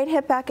pull the right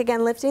hip back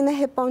again, lifting the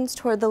hip bones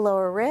toward the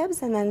lower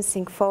ribs, and then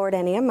sink forward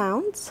any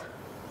amount.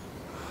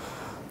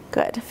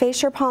 Good.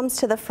 Face your palms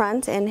to the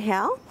front.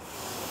 Inhale.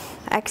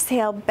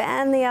 Exhale,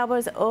 bend the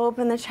elbows,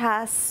 open the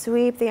chest,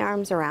 sweep the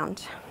arms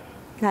around.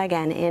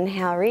 Again,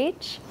 inhale,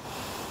 reach.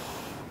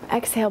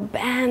 Exhale,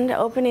 bend,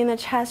 opening the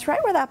chest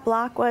right where that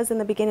block was in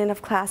the beginning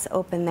of class.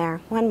 Open there.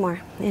 One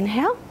more.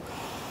 Inhale.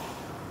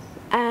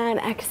 And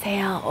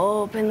exhale,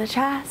 open the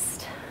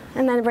chest.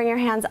 And then bring your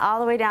hands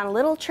all the way down. A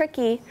little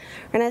tricky.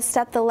 We're going to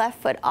step the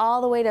left foot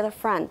all the way to the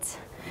front.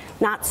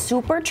 Not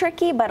super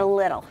tricky, but a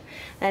little.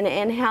 Then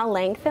inhale,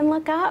 lengthen,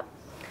 look up.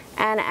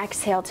 And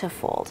exhale to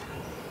fold.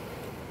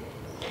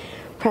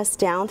 Press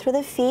down through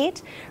the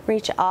feet.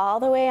 Reach all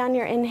the way on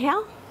your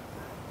inhale.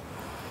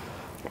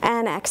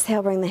 And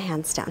exhale, bring the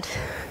hands down.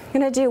 I'm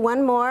going to do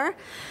one more,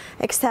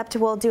 except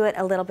we'll do it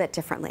a little bit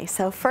differently.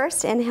 So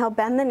first, inhale,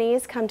 bend the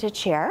knees, come to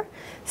chair.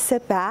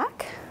 Sit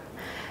back.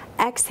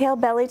 Exhale,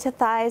 belly to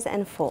thighs,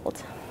 and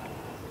fold.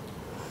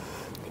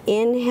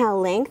 Inhale,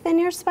 lengthen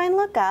your spine,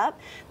 look up.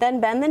 Then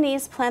bend the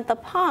knees, plant the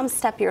palms,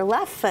 step your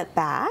left foot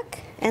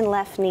back, and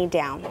left knee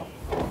down.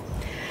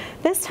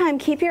 This time,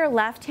 keep your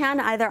left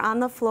hand either on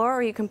the floor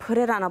or you can put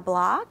it on a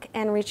block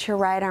and reach your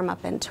right arm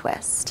up and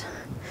twist.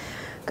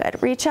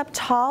 Good. Reach up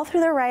tall through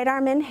the right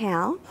arm,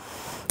 inhale.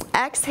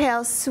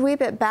 Exhale,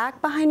 sweep it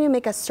back behind you,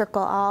 make a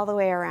circle all the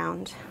way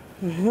around.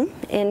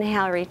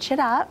 Inhale, reach it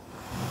up.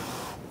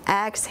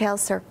 Exhale,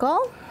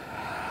 circle.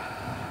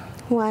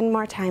 One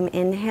more time,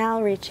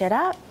 inhale, reach it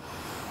up.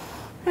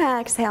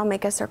 Exhale,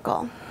 make a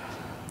circle.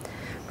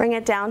 Bring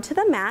it down to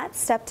the mat,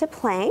 step to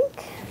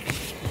plank.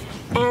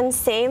 And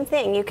same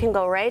thing, you can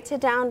go right to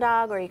down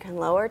dog or you can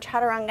lower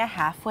chaturanga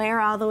halfway or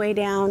all the way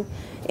down.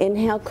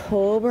 Inhale,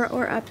 cobra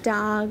or up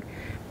dog,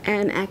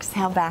 and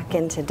exhale back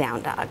into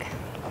down dog.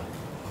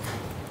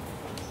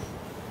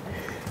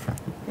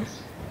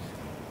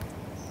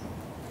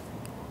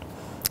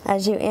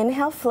 As you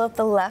inhale, float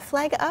the left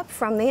leg up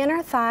from the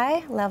inner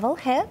thigh, level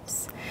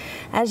hips.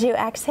 As you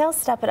exhale,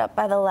 step it up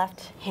by the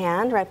left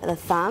hand, right by the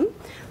thumb,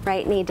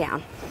 right knee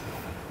down.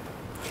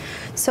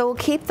 So we'll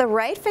keep the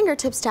right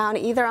fingertips down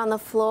either on the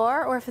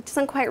floor or if it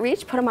doesn't quite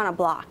reach, put them on a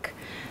block.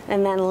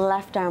 And then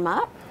left arm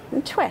up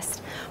and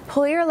twist.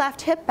 Pull your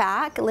left hip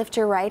back, lift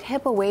your right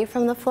hip away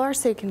from the floor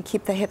so you can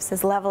keep the hips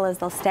as level as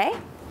they'll stay.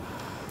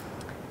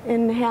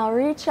 Inhale,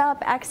 reach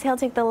up. Exhale,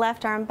 take the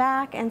left arm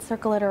back and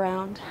circle it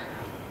around.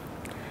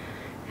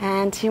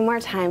 And two more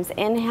times.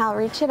 Inhale,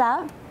 reach it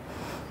up.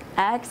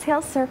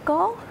 Exhale,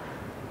 circle.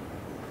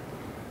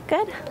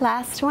 Good.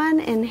 Last one.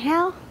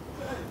 Inhale.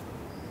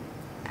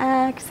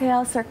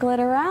 Exhale, circle it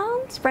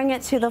around. Bring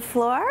it to the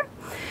floor.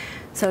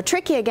 So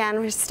tricky again,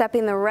 we're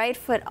stepping the right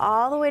foot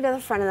all the way to the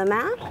front of the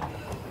mat.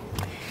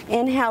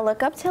 Inhale,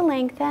 look up to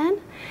lengthen.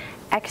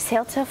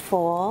 Exhale to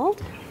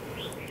fold.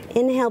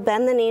 Inhale,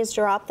 bend the knees,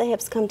 drop the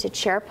hips, come to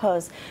chair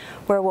pose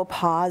where we'll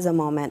pause a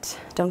moment.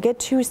 Don't get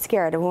too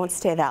scared, it won't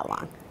stay that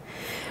long.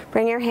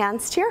 Bring your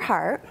hands to your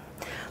heart.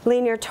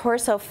 Lean your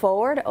torso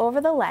forward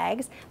over the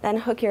legs, then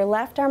hook your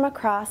left arm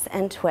across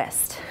and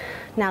twist.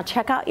 Now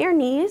check out your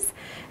knees.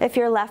 If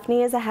your left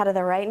knee is ahead of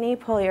the right knee,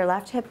 pull your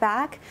left hip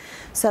back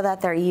so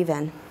that they're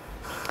even.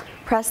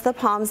 Press the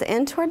palms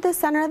in toward the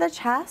center of the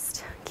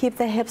chest. Keep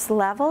the hips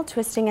level,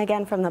 twisting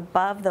again from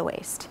above the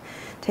waist.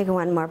 Take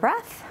one more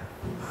breath.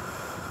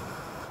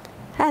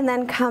 And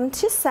then come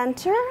to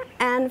center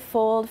and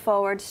fold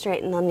forward,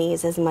 straighten the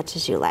knees as much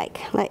as you like.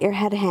 Let your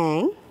head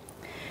hang.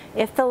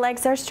 If the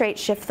legs are straight,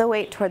 shift the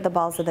weight toward the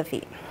balls of the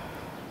feet.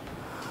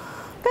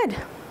 Good.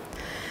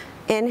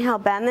 Inhale,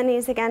 bend the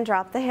knees again,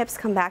 drop the hips,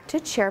 come back to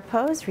chair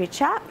pose,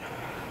 reach up.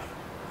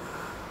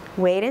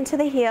 Weight into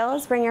the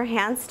heels, bring your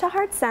hands to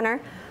heart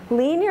center,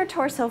 lean your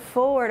torso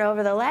forward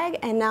over the leg,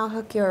 and now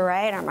hook your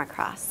right arm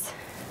across.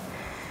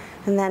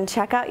 And then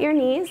check out your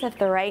knees. If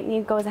the right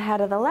knee goes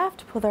ahead of the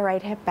left, pull the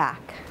right hip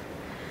back.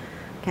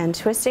 Again,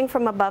 twisting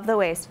from above the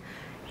waist.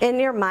 In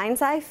your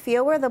mind's eye,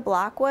 feel where the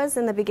block was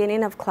in the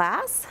beginning of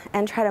class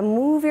and try to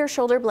move your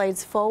shoulder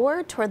blades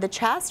forward toward the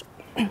chest,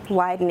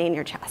 widening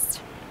your chest.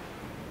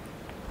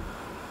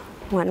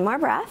 One more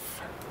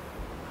breath.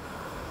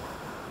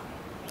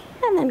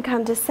 And then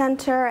come to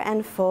center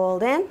and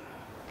fold in.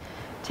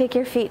 Take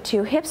your feet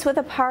to hips width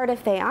apart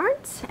if they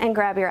aren't, and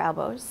grab your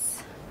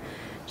elbows.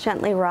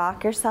 Gently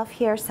rock yourself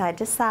here side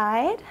to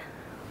side.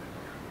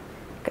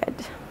 Good.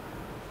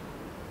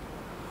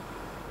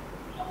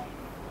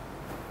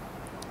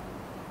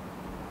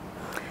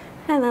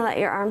 And then let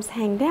your arms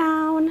hang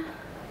down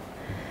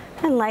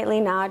and lightly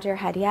nod your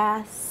head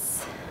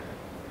yes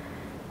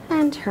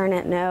and turn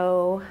it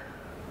no.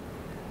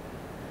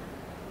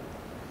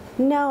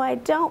 No, I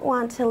don't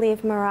want to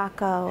leave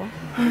Morocco.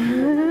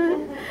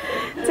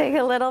 Take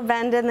a little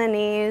bend in the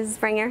knees,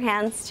 bring your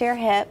hands to your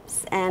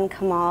hips and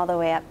come all the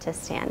way up to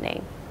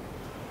standing.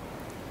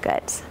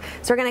 Good. So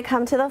we're going to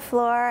come to the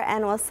floor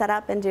and we'll set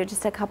up and do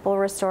just a couple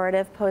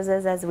restorative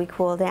poses as we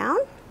cool down.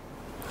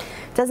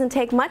 Doesn't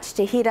take much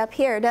to heat up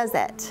here, does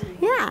it?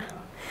 Yeah.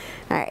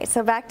 All right,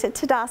 so back to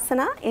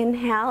Tadasana.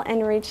 Inhale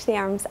and reach the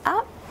arms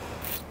up.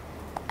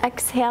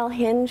 Exhale,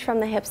 hinge from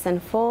the hips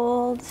and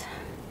fold.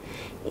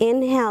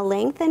 Inhale,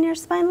 lengthen your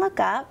spine, look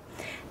up.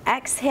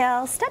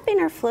 Exhale, stepping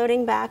or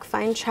floating back,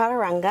 find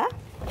Chaturanga.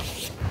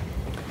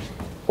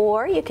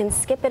 Or you can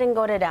skip it and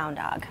go to down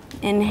dog.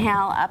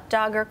 Inhale, up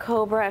dog or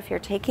cobra if you're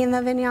taking the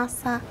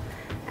vinyasa.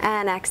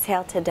 And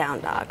exhale to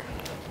down dog.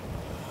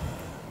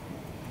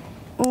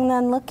 And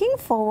then looking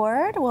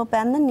forward, we'll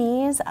bend the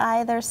knees,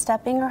 either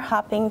stepping or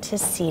hopping to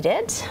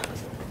seated.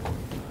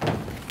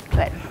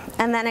 Good.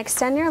 And then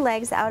extend your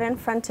legs out in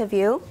front of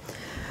you.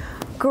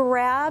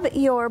 Grab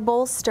your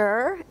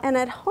bolster, and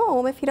at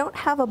home, if you don't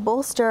have a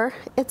bolster,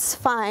 it's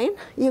fine.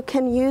 You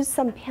can use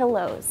some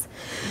pillows.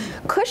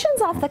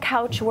 Cushions off the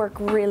couch work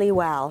really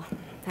well.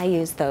 I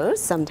use those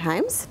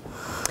sometimes.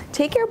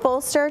 Take your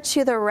bolster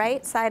to the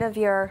right side of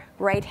your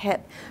right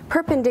hip,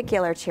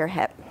 perpendicular to your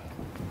hip.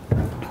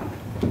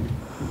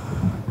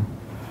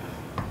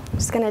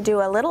 Just gonna do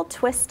a little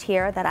twist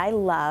here that I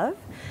love.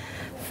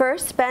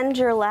 First, bend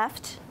your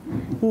left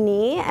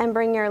knee and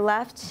bring your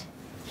left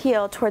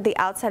heel toward the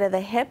outside of the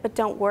hip, but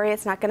don't worry,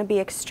 it's not gonna be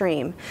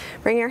extreme.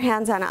 Bring your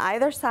hands on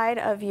either side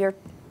of your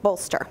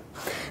bolster.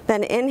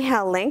 Then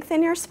inhale,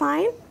 lengthen your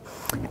spine.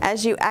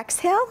 As you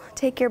exhale,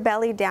 take your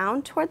belly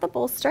down toward the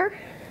bolster.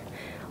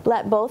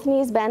 Let both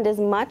knees bend as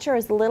much or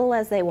as little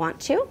as they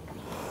want to.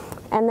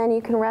 And then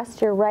you can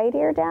rest your right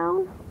ear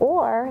down,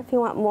 or if you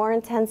want more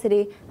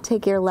intensity,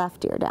 take your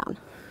left ear down.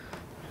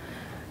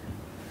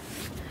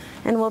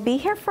 And we'll be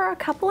here for a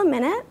couple of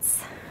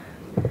minutes.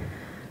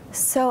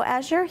 So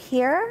as you're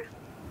here,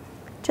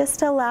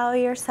 just allow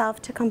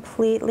yourself to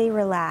completely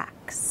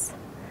relax.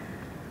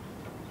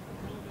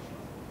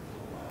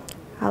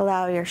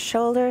 Allow your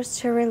shoulders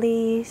to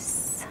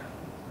release.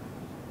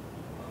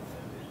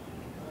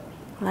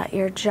 Let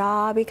your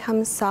jaw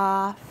become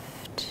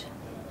soft.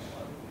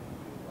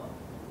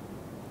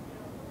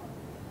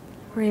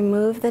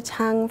 Remove the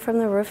tongue from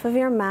the roof of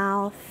your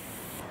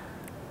mouth.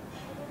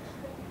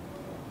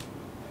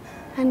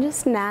 And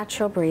just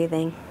natural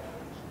breathing.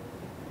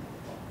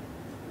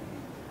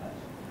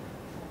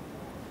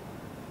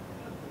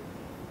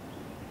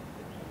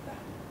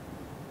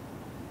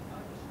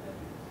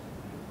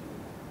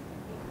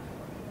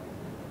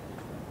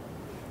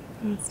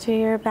 Let's do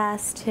your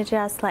best to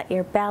just let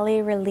your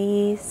belly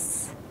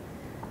release,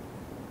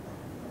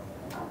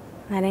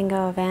 letting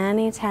go of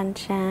any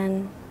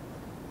tension.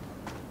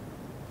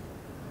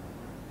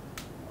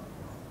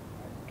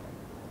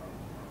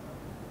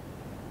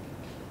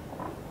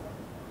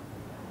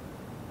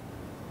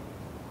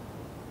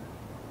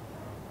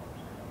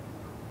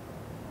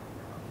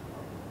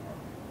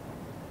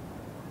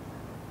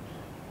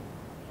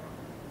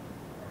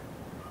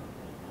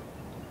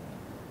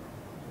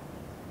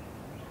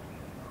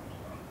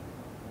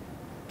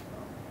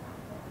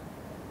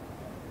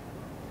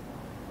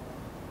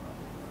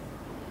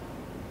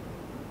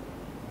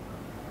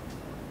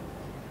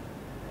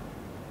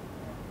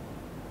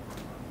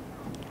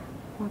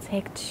 We'll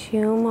take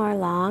 2 more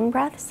long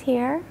breaths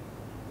here.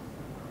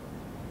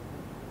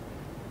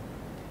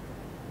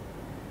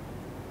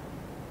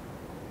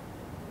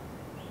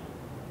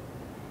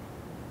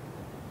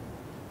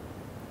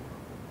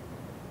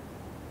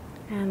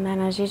 And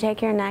then as you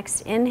take your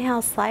next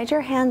inhale, slide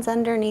your hands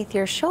underneath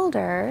your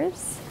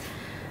shoulders.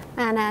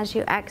 And as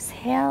you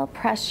exhale,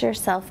 press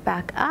yourself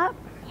back up.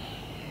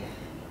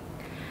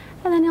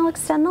 And then you'll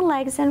extend the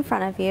legs in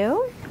front of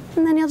you.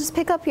 And then you'll just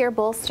pick up your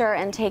bolster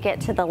and take it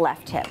to the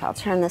left hip. I'll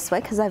turn this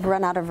way because I've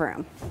run out of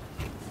room.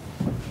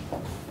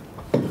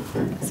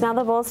 So now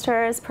the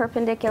bolster is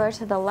perpendicular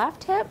to the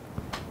left hip.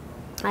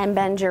 And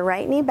bend your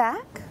right knee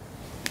back.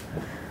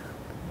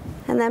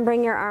 And then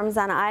bring your arms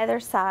on either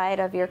side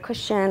of your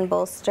cushion,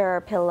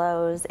 bolster,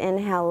 pillows.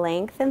 Inhale,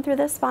 lengthen through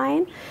the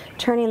spine,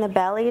 turning the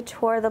belly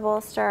toward the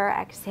bolster.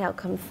 Exhale,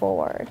 come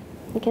forward.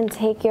 You can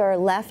take your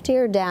left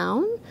ear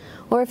down,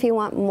 or if you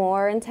want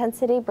more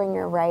intensity, bring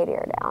your right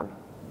ear down.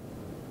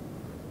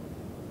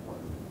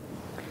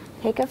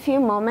 Take a few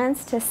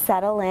moments to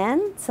settle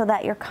in so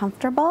that you're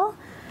comfortable.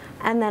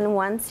 And then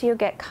once you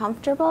get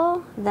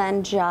comfortable,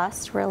 then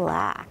just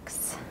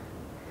relax.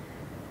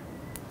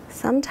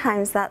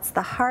 Sometimes that's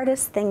the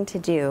hardest thing to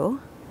do,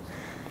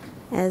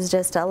 is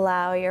just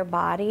allow your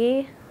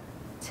body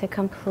to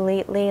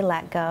completely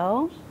let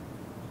go.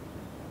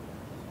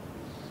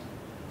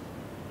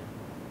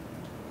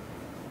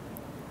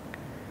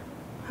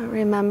 But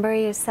remember,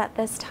 you set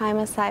this time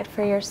aside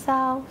for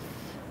yourself.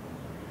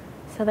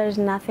 So there's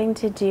nothing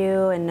to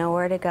do and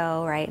nowhere to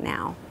go right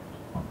now.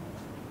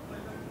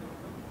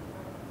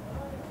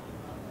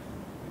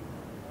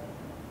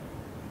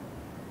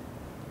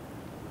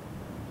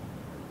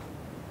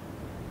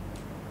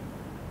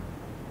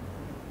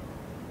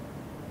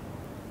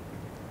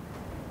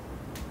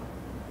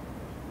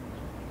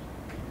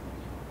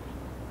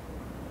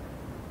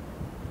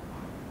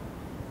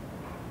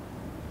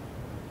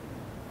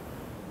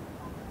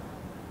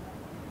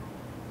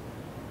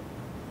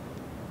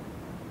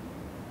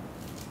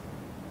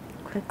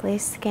 Quickly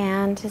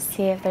scan to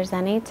see if there's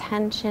any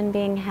tension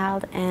being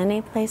held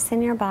any place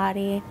in your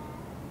body.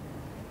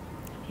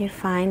 If you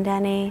find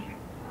any,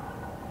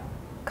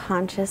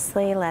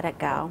 consciously let it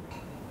go.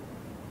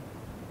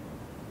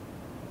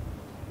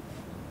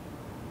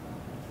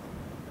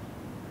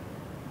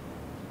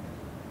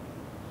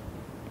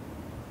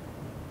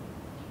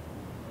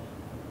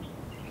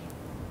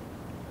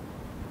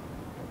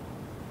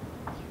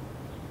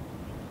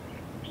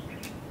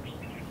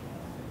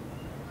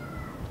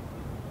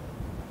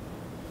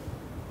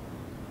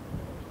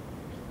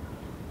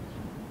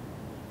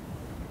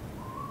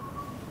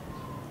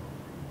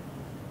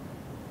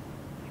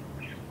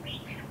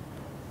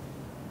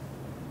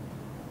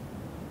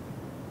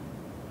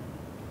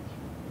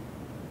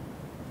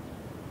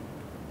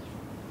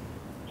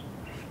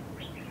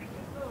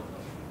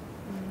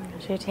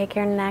 As you take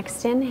your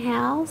next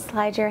inhale,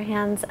 slide your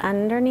hands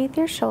underneath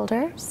your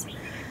shoulders.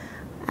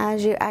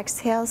 As you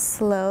exhale,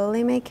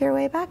 slowly make your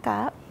way back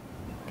up.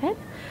 Good.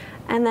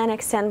 And then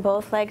extend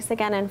both legs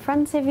again in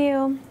front of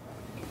you.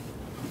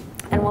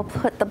 And we'll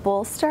put the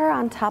bolster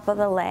on top of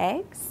the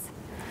legs.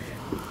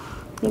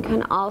 You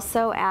can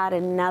also add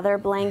another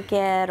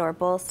blanket or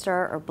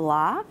bolster or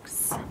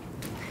blocks.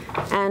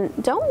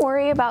 And don't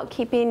worry about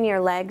keeping your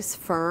legs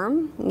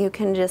firm. You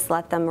can just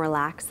let them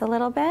relax a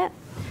little bit.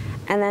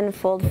 And then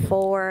fold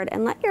forward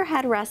and let your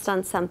head rest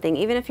on something.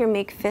 Even if you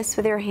make fists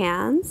with your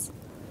hands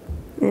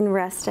and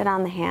rest it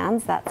on the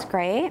hands, that's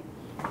great.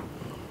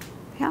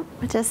 Yep,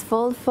 just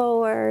fold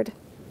forward.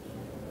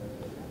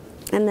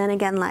 And then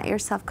again, let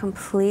yourself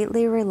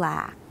completely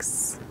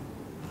relax.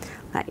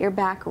 Let your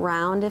back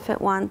round if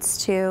it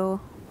wants to.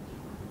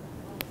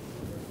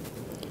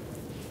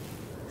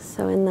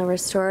 So in the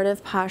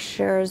restorative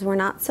postures, we're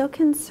not so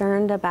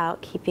concerned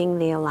about keeping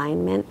the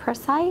alignment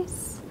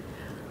precise.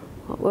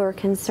 What we're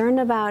concerned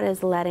about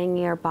is letting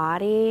your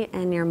body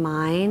and your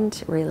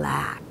mind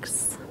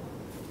relax.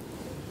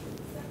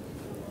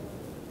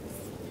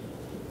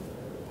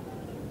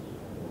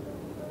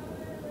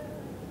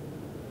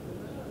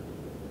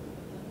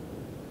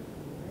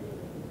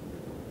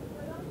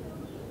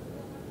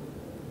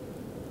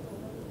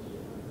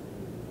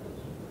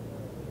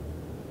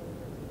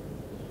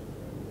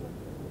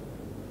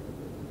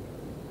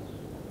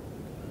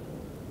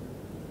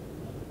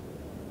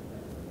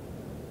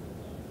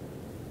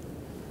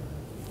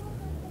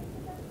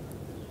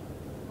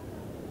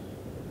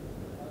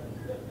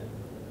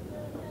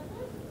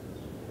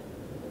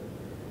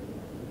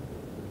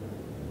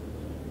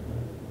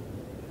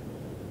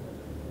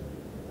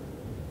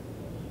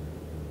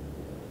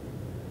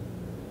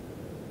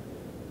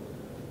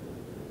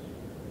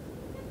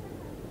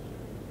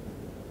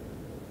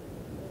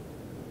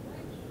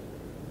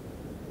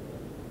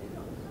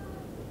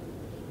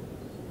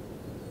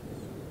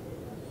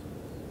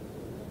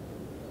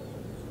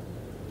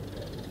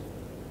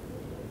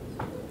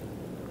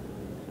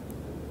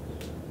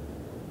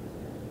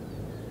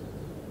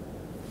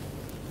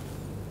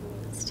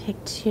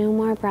 Take 2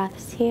 more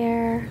breaths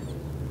here.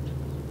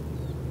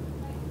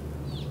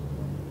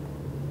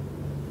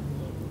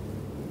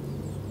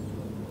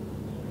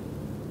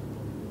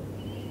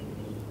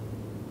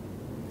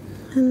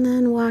 And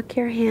then walk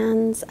your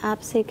hands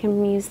up so you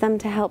can use them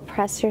to help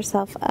press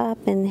yourself up.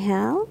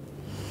 Inhale,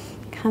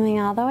 coming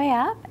all the way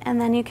up.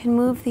 And then you can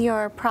move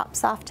your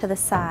props off to the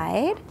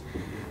side.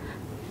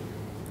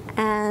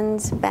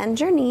 And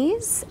bend your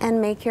knees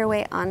and make your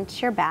way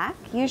onto your back.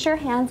 Use your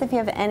hands if you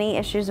have any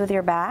issues with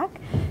your back.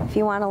 If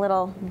you want a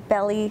little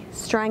belly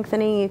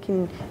strengthening, you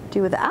can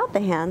do without the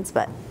hands,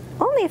 but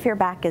only if your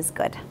back is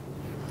good.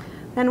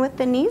 Then with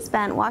the knees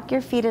bent, walk your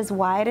feet as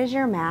wide as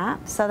your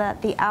mat so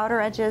that the outer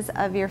edges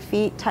of your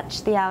feet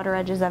touch the outer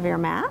edges of your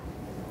mat.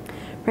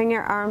 Bring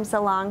your arms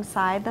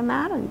alongside the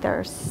mat, and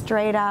they're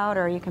straight out,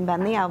 or you can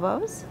bend the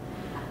elbows.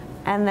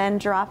 And then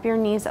drop your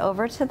knees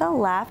over to the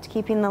left,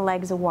 keeping the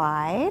legs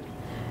wide,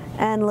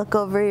 and look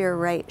over your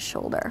right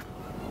shoulder.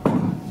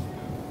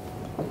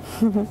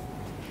 So we'll do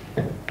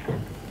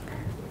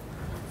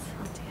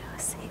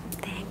the same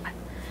thing, but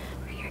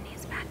bring your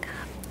knees back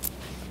up.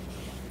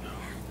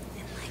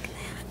 And like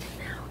that.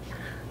 Now.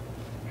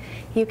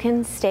 You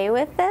can stay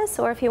with this,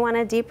 or if you want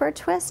a deeper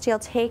twist, you'll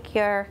take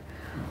your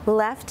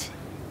left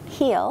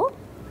heel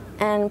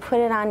and put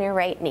it on your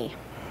right knee.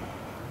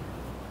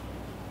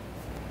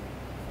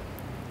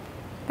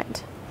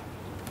 Good.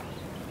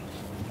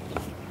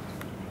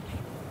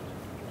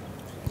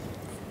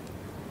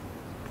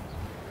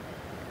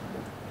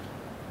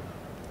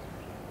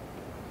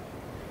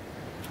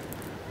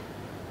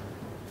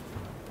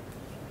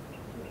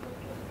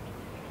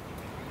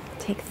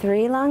 Take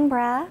 3 long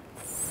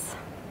breaths.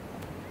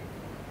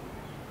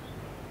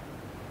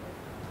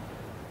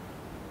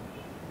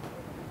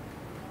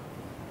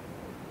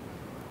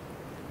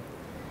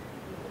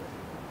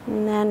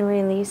 And then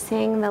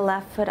releasing the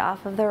left foot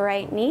off of the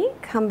right knee,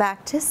 come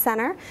back to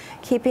center,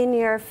 keeping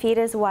your feet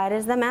as wide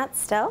as the mat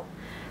still.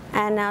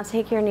 And now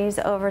take your knees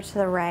over to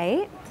the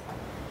right,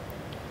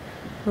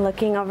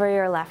 looking over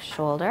your left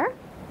shoulder.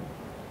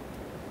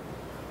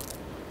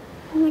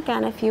 And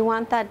again, if you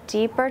want that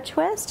deeper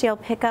twist, you'll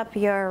pick up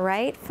your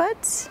right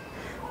foot,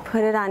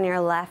 put it on your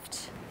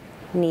left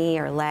knee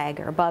or leg,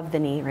 or above the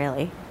knee,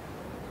 really.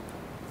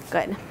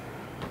 Good.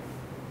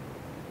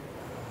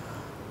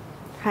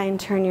 Try and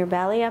turn your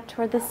belly up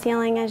toward the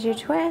ceiling as you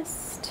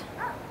twist.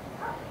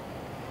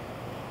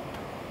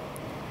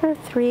 For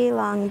 3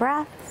 long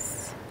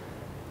breaths.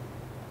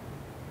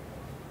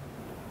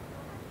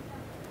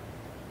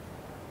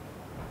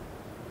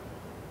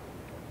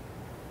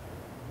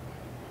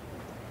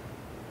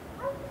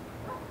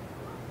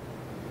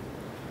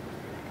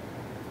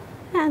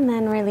 And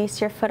then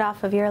release your foot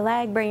off of your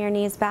leg, bring your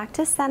knees back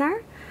to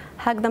center,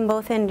 hug them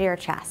both into your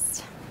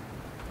chest.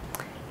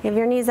 Give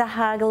your knees a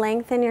hug,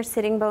 lengthen your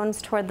sitting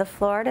bones toward the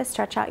floor to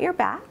stretch out your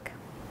back.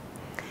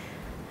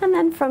 And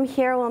then from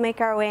here, we'll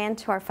make our way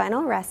into our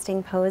final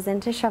resting pose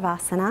into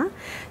Shavasana.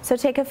 So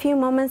take a few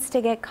moments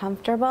to get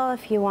comfortable.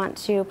 If you want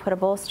to put a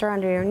bolster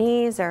under your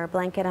knees or a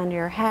blanket under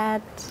your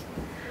head.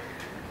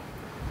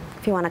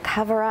 If you want to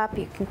cover up,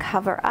 you can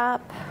cover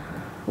up.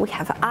 We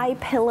have eye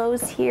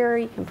pillows here.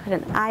 You can put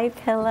an eye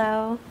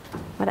pillow,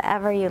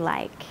 whatever you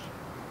like.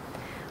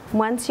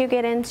 Once you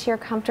get into your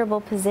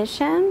comfortable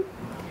position,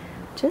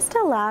 just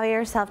allow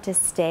yourself to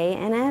stay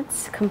in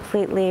it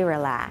completely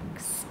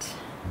relaxed.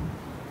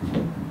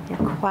 Your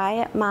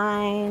quiet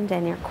mind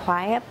and your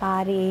quiet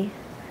body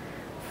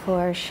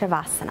for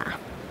Shavasana.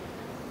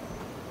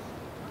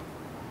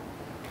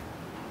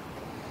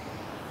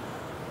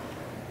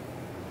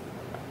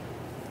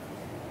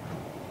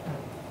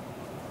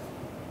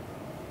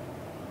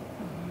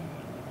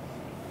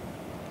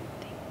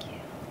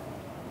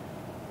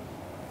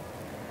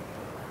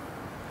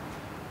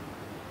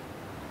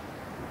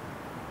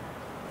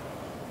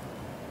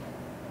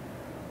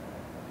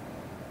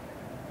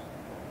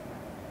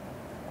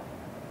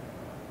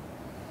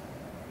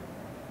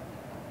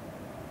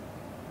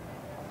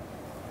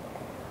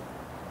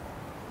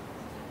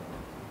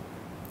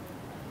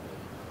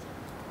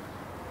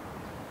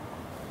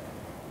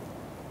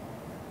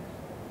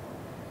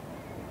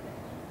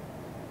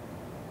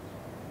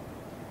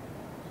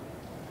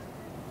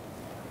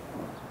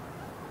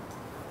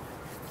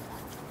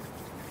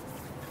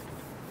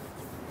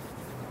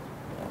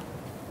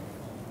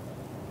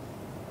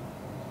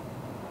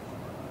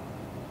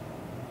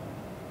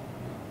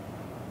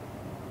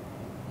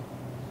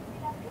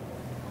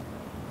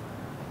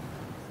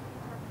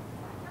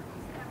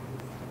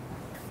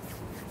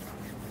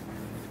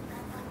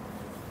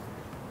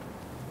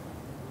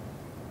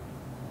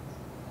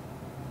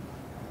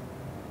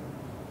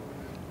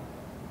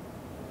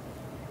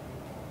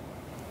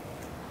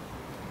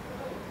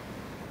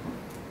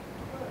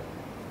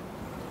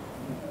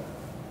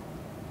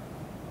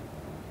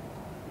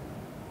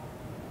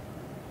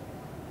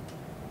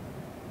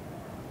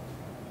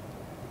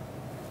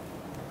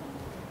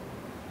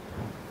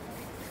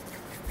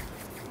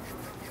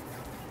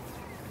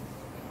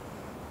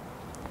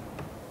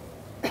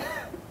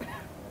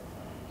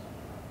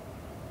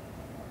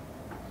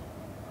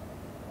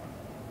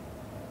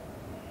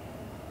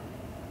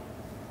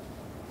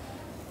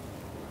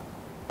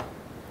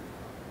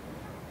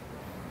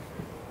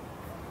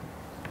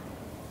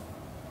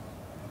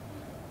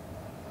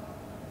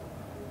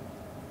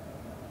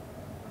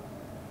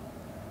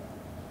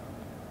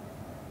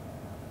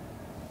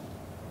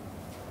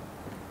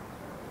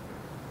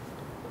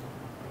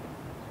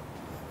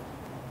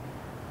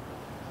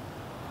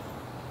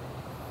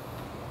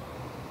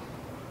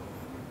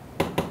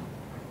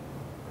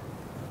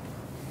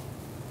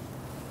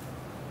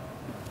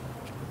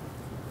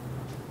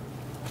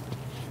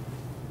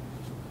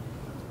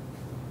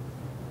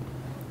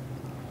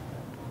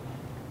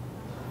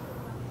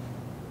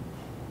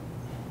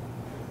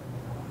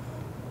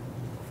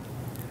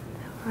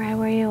 Right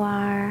where you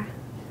are,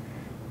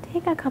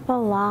 take a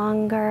couple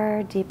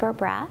longer, deeper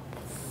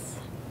breaths.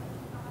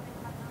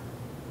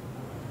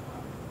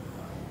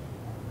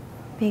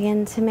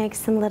 Begin to make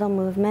some little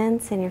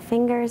movements in your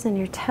fingers and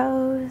your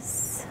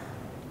toes,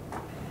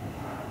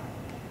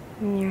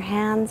 in your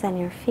hands and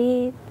your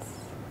feet.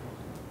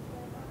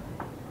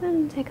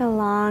 And take a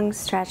long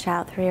stretch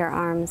out through your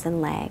arms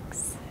and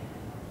legs.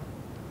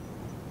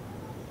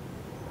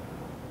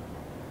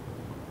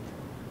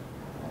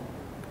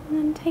 And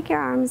then take your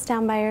arms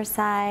down by your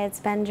sides,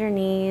 bend your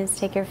knees,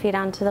 take your feet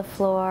onto the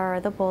floor or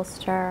the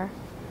bolster.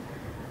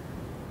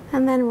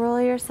 And then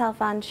roll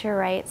yourself onto your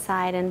right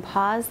side and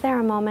pause there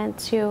a moment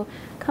to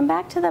come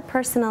back to the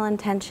personal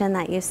intention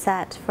that you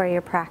set for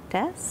your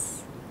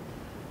practice.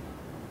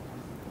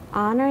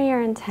 Honor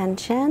your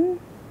intention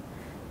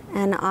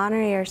and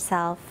honor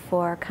yourself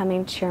for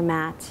coming to your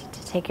mat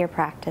to take your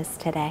practice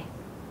today.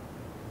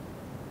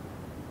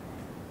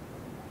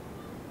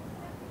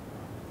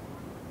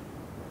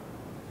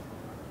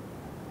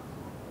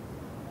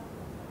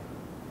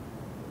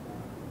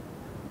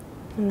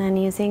 And then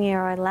using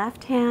your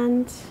left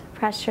hand,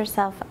 press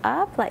yourself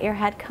up, let your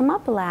head come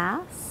up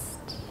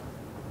last.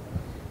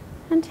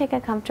 And take a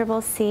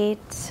comfortable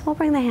seat. We'll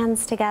bring the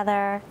hands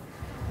together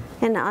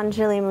in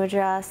Anjali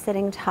Mudra,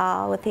 sitting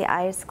tall with the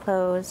eyes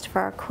closed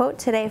for our quote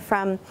today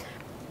from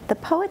The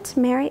poet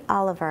Mary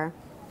Oliver.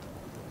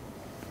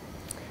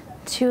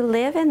 To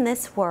live in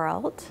this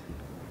world,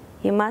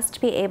 you must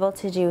be able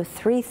to do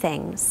three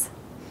things: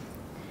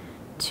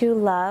 to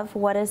love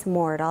what is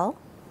mortal,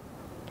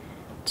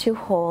 to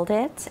hold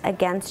it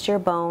against your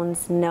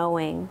bones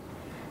knowing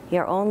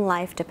your own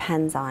life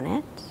depends on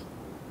it,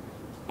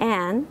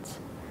 and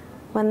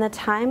when the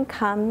time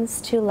comes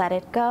to let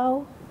it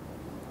go,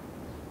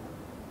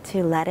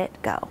 to let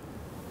it go.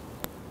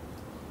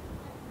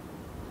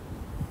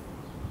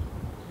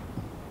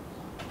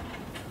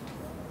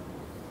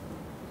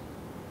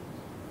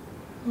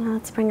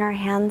 Let's bring our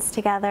hands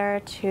together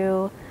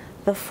to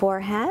the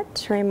forehead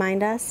to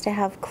remind us to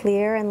have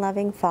clear and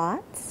loving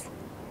thoughts.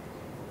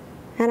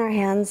 And our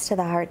hands to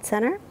the heart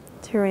center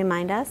to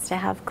remind us to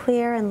have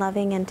clear and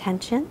loving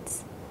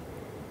intentions.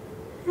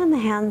 And the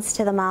hands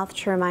to the mouth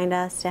to remind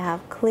us to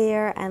have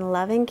clear and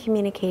loving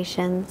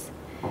communications.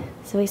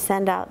 So we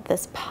send out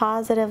this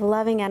positive,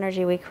 loving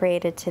energy we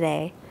created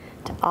today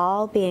to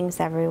all beings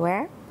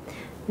everywhere.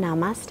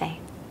 Namaste.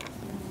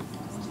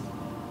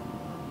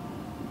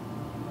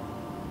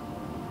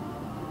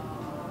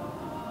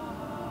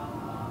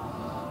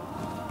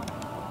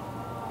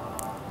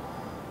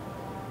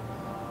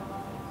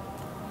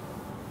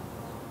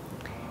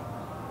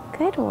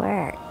 Good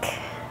work.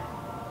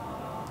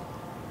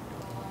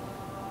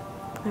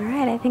 All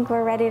right, I think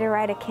we're ready to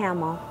ride a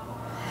camel.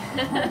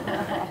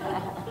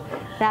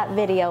 That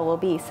video will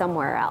be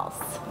somewhere else.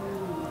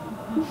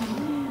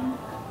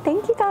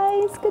 Thank you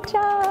guys, good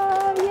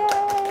job,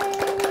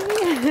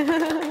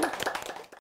 yay!